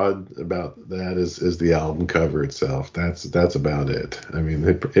fraud about that is the album cover itself. That's about it. I mean,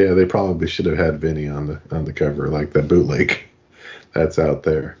 they probably should have had Vinny on the cover, like that bootleg that's out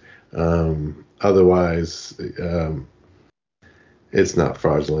there. Otherwise, it's not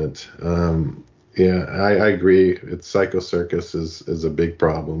fraudulent. Yeah, I agree. It's Psycho Circus is a big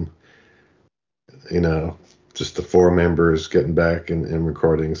problem. Just the four members getting back and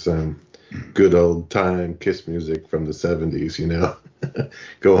recording some good old time Kiss music from the 70s,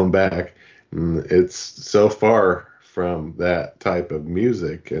 going back. It's so far from that type of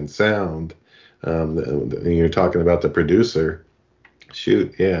music and sound. You're talking about the producer.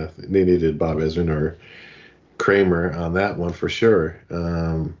 Shoot, yeah, they needed Bob Ezrin or Kramer on that one for sure.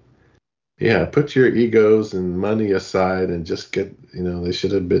 Yeah, put your egos and money aside and just get, they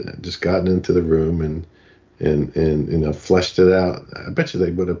should have just gotten into the room and fleshed it out. I bet you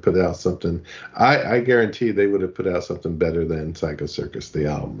they would have put out something. I guarantee they would have put out something better than Psycho Circus, the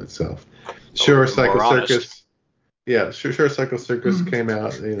album itself. Sure, Psycho Circus. Yeah, sure. Psycho Circus came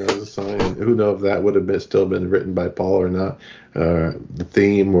out, as a song. And who knows if that would have still been written by Paul or not, the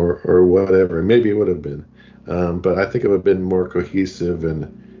theme or whatever. Maybe it would have been, but I think it would have been more cohesive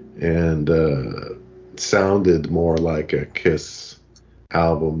and sounded more like a Kiss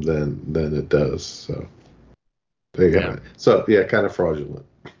album than it does. So there you have it. So yeah, kind of fraudulent.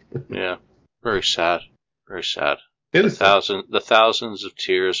 Yeah, very sad. Very sad. It is the thousands of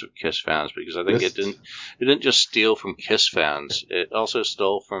tears of Kiss fans, because I think it didn't just steal from Kiss fans, it also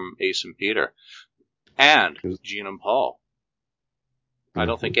stole from Ace and Peter and Gene and Paul. I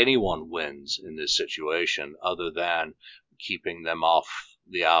don't think anyone wins in this situation other than keeping them off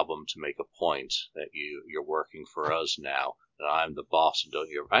the album to make a point that you're working for us now, that I'm the boss and don't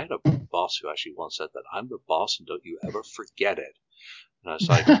you. I had a boss who actually once said that I'm the boss and don't you ever forget it. And I was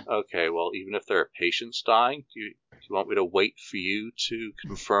like, okay, well, even if there are patients dying, do you want me to wait for you to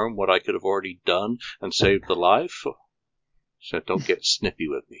confirm what I could have already done and saved the life? So don't get snippy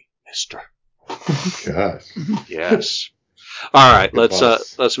with me, mister. Gosh. Yes. All right,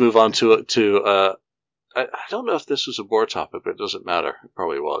 let's move on to I don't know if this was a board topic, but it doesn't matter. It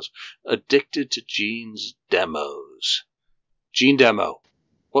probably was. Addicted to Gene's demos. Gene demo.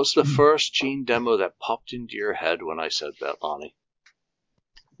 What's the first Gene demo that popped into your head when I said that, Lonnie?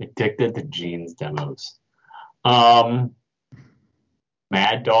 Addicted to Gene's demos. Mad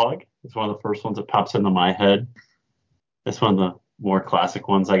Dog is one of the first ones that pops into my head. It's one of the more classic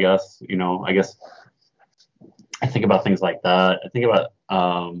ones, I guess. I think about things like that. I think about,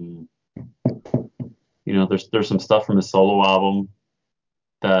 there's some stuff from his solo album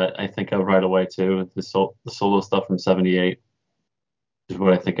that I think of right away too. The solo stuff from '78 is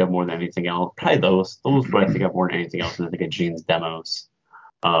what I think of more than anything else. Probably those what I think of more than anything else when I think of Gene's demos.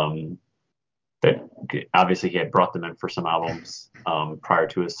 That obviously he had brought them in for some albums prior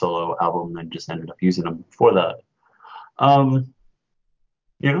to his solo album, and just ended up using them for that.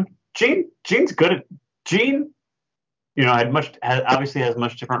 Gene's good at Gene. Obviously has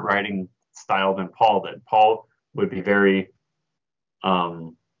much different writing style than Paul did. Paul would be very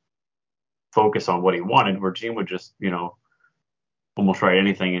focused on what he wanted, where Gene would just almost write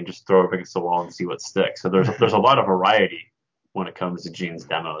anything and just throw it against the wall and see what sticks. So there's a lot of variety when it comes to Gene's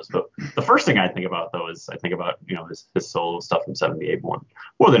demos. But the first thing I think about though is his solo stuff from '78 more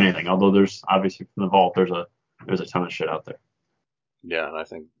than anything. Although there's obviously from the vault there's a ton of shit out there. Yeah, and I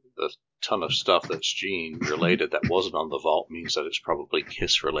think the ton of stuff that's Gene related that wasn't on the vault means that it's probably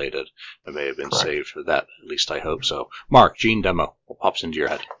Kiss related. It may have been saved for that. At least I hope so. Mark, Gene demo. What pops into your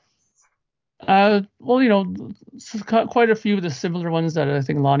head? Quite a few of the similar ones that I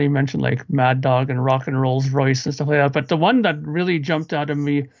think Lonnie mentioned, like Mad Dog and Rock and Rolls Royce and stuff like that. But the one that really jumped out at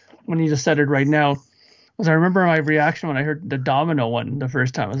me when you just said it right now was I remember my reaction when I heard the Domino one the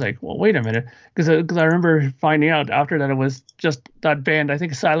first time. I was like, well, wait a minute. Because I remember finding out after that it was just that band, I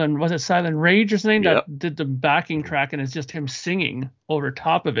think Silent Rage or something, that did the backing track, and it's just him singing over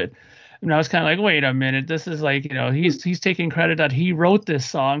top of it. And I was kind of like, wait a minute. This is like, he's taking credit that he wrote this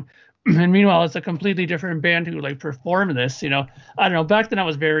song. And meanwhile, it's a completely different band who perform this. I don't know. Back then, I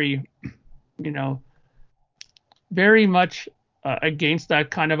was very, very much against that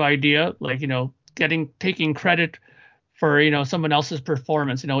kind of idea. Taking credit for someone else's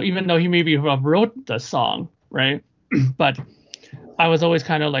performance. Even though he maybe wrote the song, right? But I was always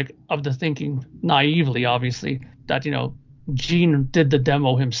kind of of the thinking, naively, obviously, that Gene did the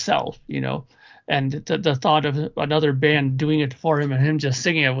demo himself. And the thought of another band doing it for him and him just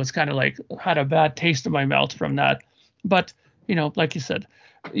singing it was kind of had a bad taste in my mouth from that. But, like you said,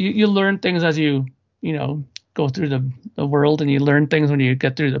 you learn things as you go through the world, and you learn things when you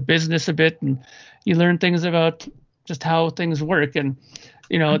get through the business a bit, and you learn things about just how things work. And,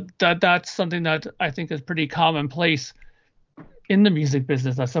 that's something that I think is pretty commonplace in the music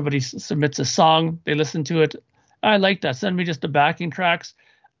business, that somebody submits a song, they listen to it, I like that. Send me just the backing tracks.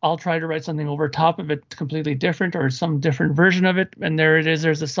 I'll try to write something over top of it completely different or some different version of it. And there it is.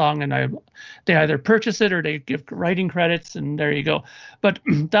 There's a song, and they either purchase it or they give writing credits, and there you go. But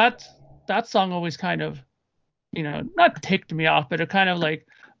that song always kind of, not ticked me off, but it kind of like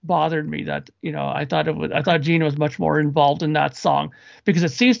bothered me that, I thought Gene was much more involved in that song, because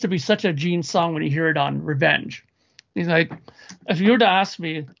it seems to be such a Gene song when you hear it on Revenge. He's like, if you were to ask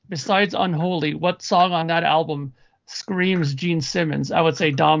me, besides Unholy, what song on that album screams Gene Simmons, I would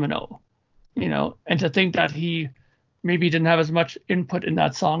say Domino. And to think that he maybe didn't have as much input in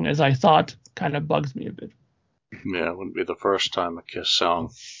that song as I thought kind of bugs me a bit. Yeah, it wouldn't be the first time a Kiss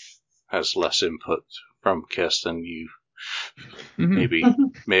song has less input from Kiss than you maybe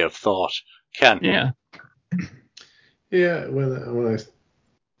may have thought. Ken? Yeah. Yeah, when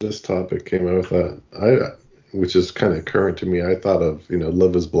this topic came out, which is kind of current to me, I thought of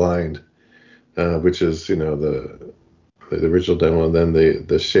Love Is Blind, which is the original demo, and then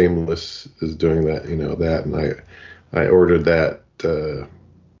the Shameless is doing that, that, and I ordered that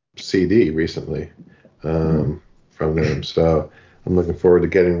CD recently from them, so I'm looking forward to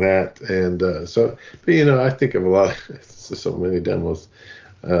getting that. And but I think of a lot of so many demos.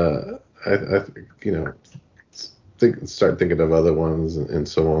 I start thinking of other ones and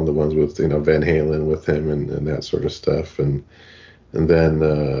so on, the ones with Van Halen with him and that sort of stuff, and then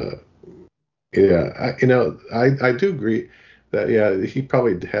I do agree that he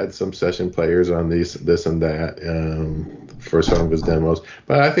probably had some session players on this and that for some of his demos,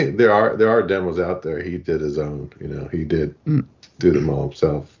 but I think there are demos out there he did his own. He did do them all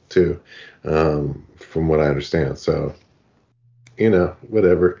himself too, from what I understand. So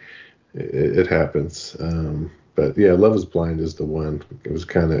whatever, it happens. But yeah, Love Is Blind is the one. It was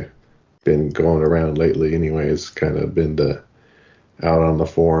kind of been going around lately anyways, kind of been out on the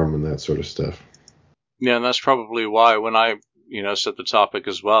forum and that sort of stuff. Yeah, and that's probably why when I, set the topic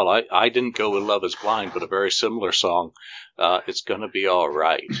as well, I didn't go with Love Is Blind, but a very similar song, It's Gonna Be All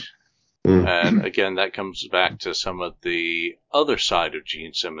Right. And again, that comes back to some of the other side of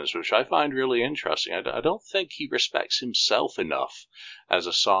Gene Simmons, which I find really interesting. I don't think he respects himself enough as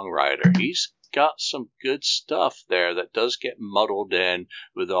a songwriter. He's got some good stuff there that does get muddled in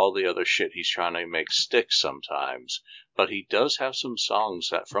with all the other shit he's trying to make stick sometimes. But he does have some songs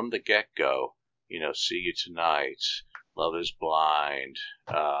that from the get-go, See You Tonight, Love Is Blind,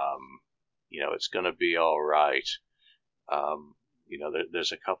 It's Gonna Be All Right.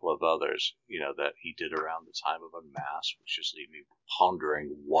 There's a couple of others, that he did around the time of Unmasked, which just leave me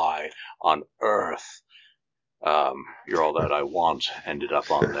pondering why on earth You're All That I Want ended up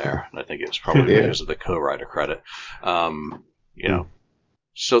on there. And I think it's probably because of the co-writer credit.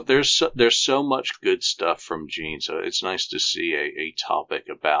 So there's so much good stuff from Gene. So it's nice to see a topic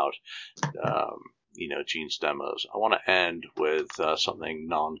about, Gene's demos. I want to end with something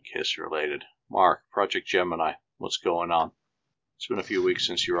non-Kiss related. Mark, Project Gemini, what's going on? It's been a few weeks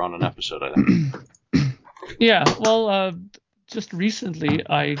since you were on an episode, I think. Yeah, well, just recently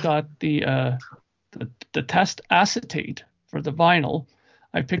I got the test acetate for the vinyl.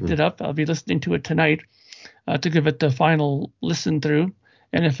 I picked it up. I'll be listening to it tonight to give it the final listen through.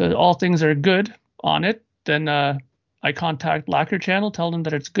 And if all things are good on it, then I contact Lacquer Channel, tell them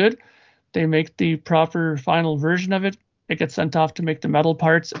that it's good. They make the proper final version of it. It gets sent off to make the metal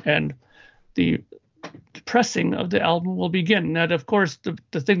parts, and the pressing of the album will begin. Now, of course,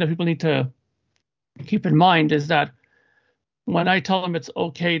 the thing that people need to keep in mind is that when I tell him it's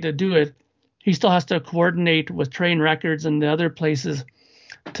okay to do it, he still has to coordinate with Train Records and the other places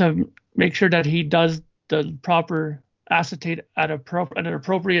to make sure that he does the proper acetate at an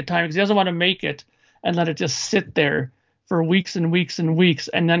appropriate time, because he doesn't want to make it and let it just sit there for weeks and weeks and weeks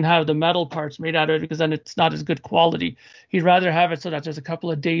and then have the metal parts made out of it, because then it's not as good quality. He'd rather have it so that there's a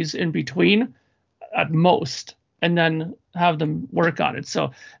couple of days in between at most, and then have them work on it.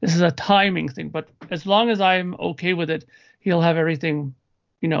 So this is a timing thing, but as long as I'm okay with it, he'll have everything,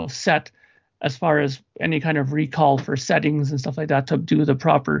 set as far as any kind of recall for settings and stuff like that to do the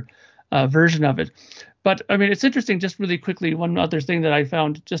proper version of it. But I mean, it's interesting, just really quickly, one other thing that I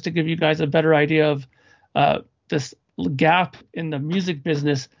found, just to give you guys a better idea of this gap in the music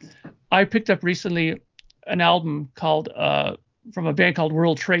business. I picked up recently an album called from a band called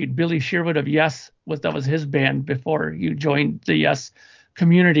World Trade. Billy Sherwood of Yes that was his band before you joined the Yes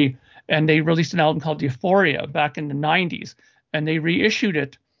community, and they released an album called Euphoria back in the 90s, and they reissued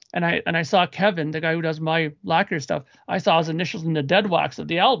it. And I saw Kevin, the guy who does my lacquer stuff, I saw his initials in the dead wax of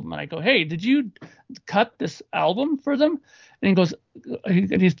the album, and I go, "Hey, did you cut this album for them?" And he goes,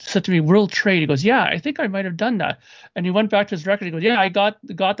 and he said to me, "World Trade." He goes, "Yeah, I think I might have done that." And he went back to his record. He goes, "Yeah, I got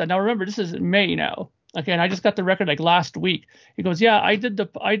that." Now remember, this is May now. Okay, and I just got the record like last week. He goes, yeah, I did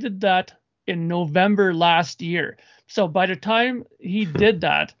that in November last year. So by the time he did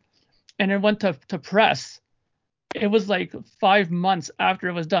that, and it went to press, it was like 5 months after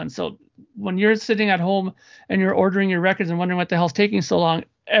it was done. So when you're sitting at home and you're ordering your records and wondering what the hell's taking so long,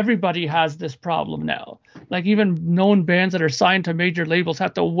 everybody has this problem now. Like even known bands that are signed to major labels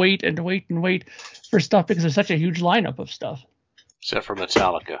have to wait and wait and wait for stuff because there's such a huge lineup of stuff. Except for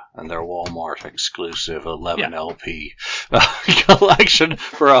Metallica and their Walmart exclusive 11 LP collection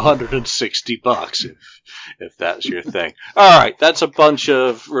for $160 if that's your thing. All right, that's a bunch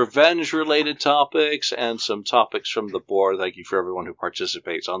of revenge-related topics and some topics from the board. Thank you for everyone who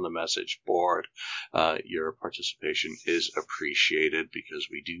participates on the message board. Your participation is appreciated because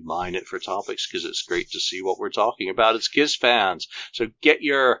we do mine it for topics because it's great to see what we're talking about as KISS fans. So get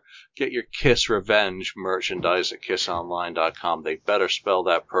your KISS Revenge merchandise at kissonline.com. They better spell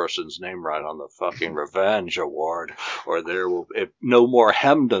that person's name right on the fucking Revenge Award, or there will be no more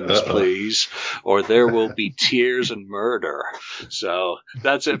Hemdens, please, or there will be tears and murder. So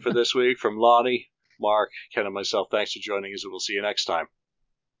that's it for this week from Lonnie, Mark, Ken, and myself. Thanks for joining us, and we'll see you next time.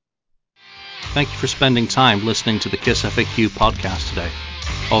 Thank you for spending time listening to the KISS FAQ podcast today.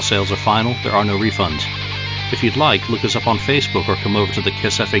 All sales are final. There are no refunds. If you'd like, look us up on Facebook or come over to the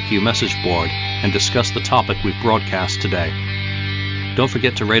KISS FAQ message board and discuss the topic we've broadcast today. Don't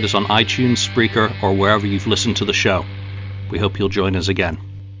forget to rate us on iTunes, Spreaker, or wherever you've listened to the show. We hope you'll join us again.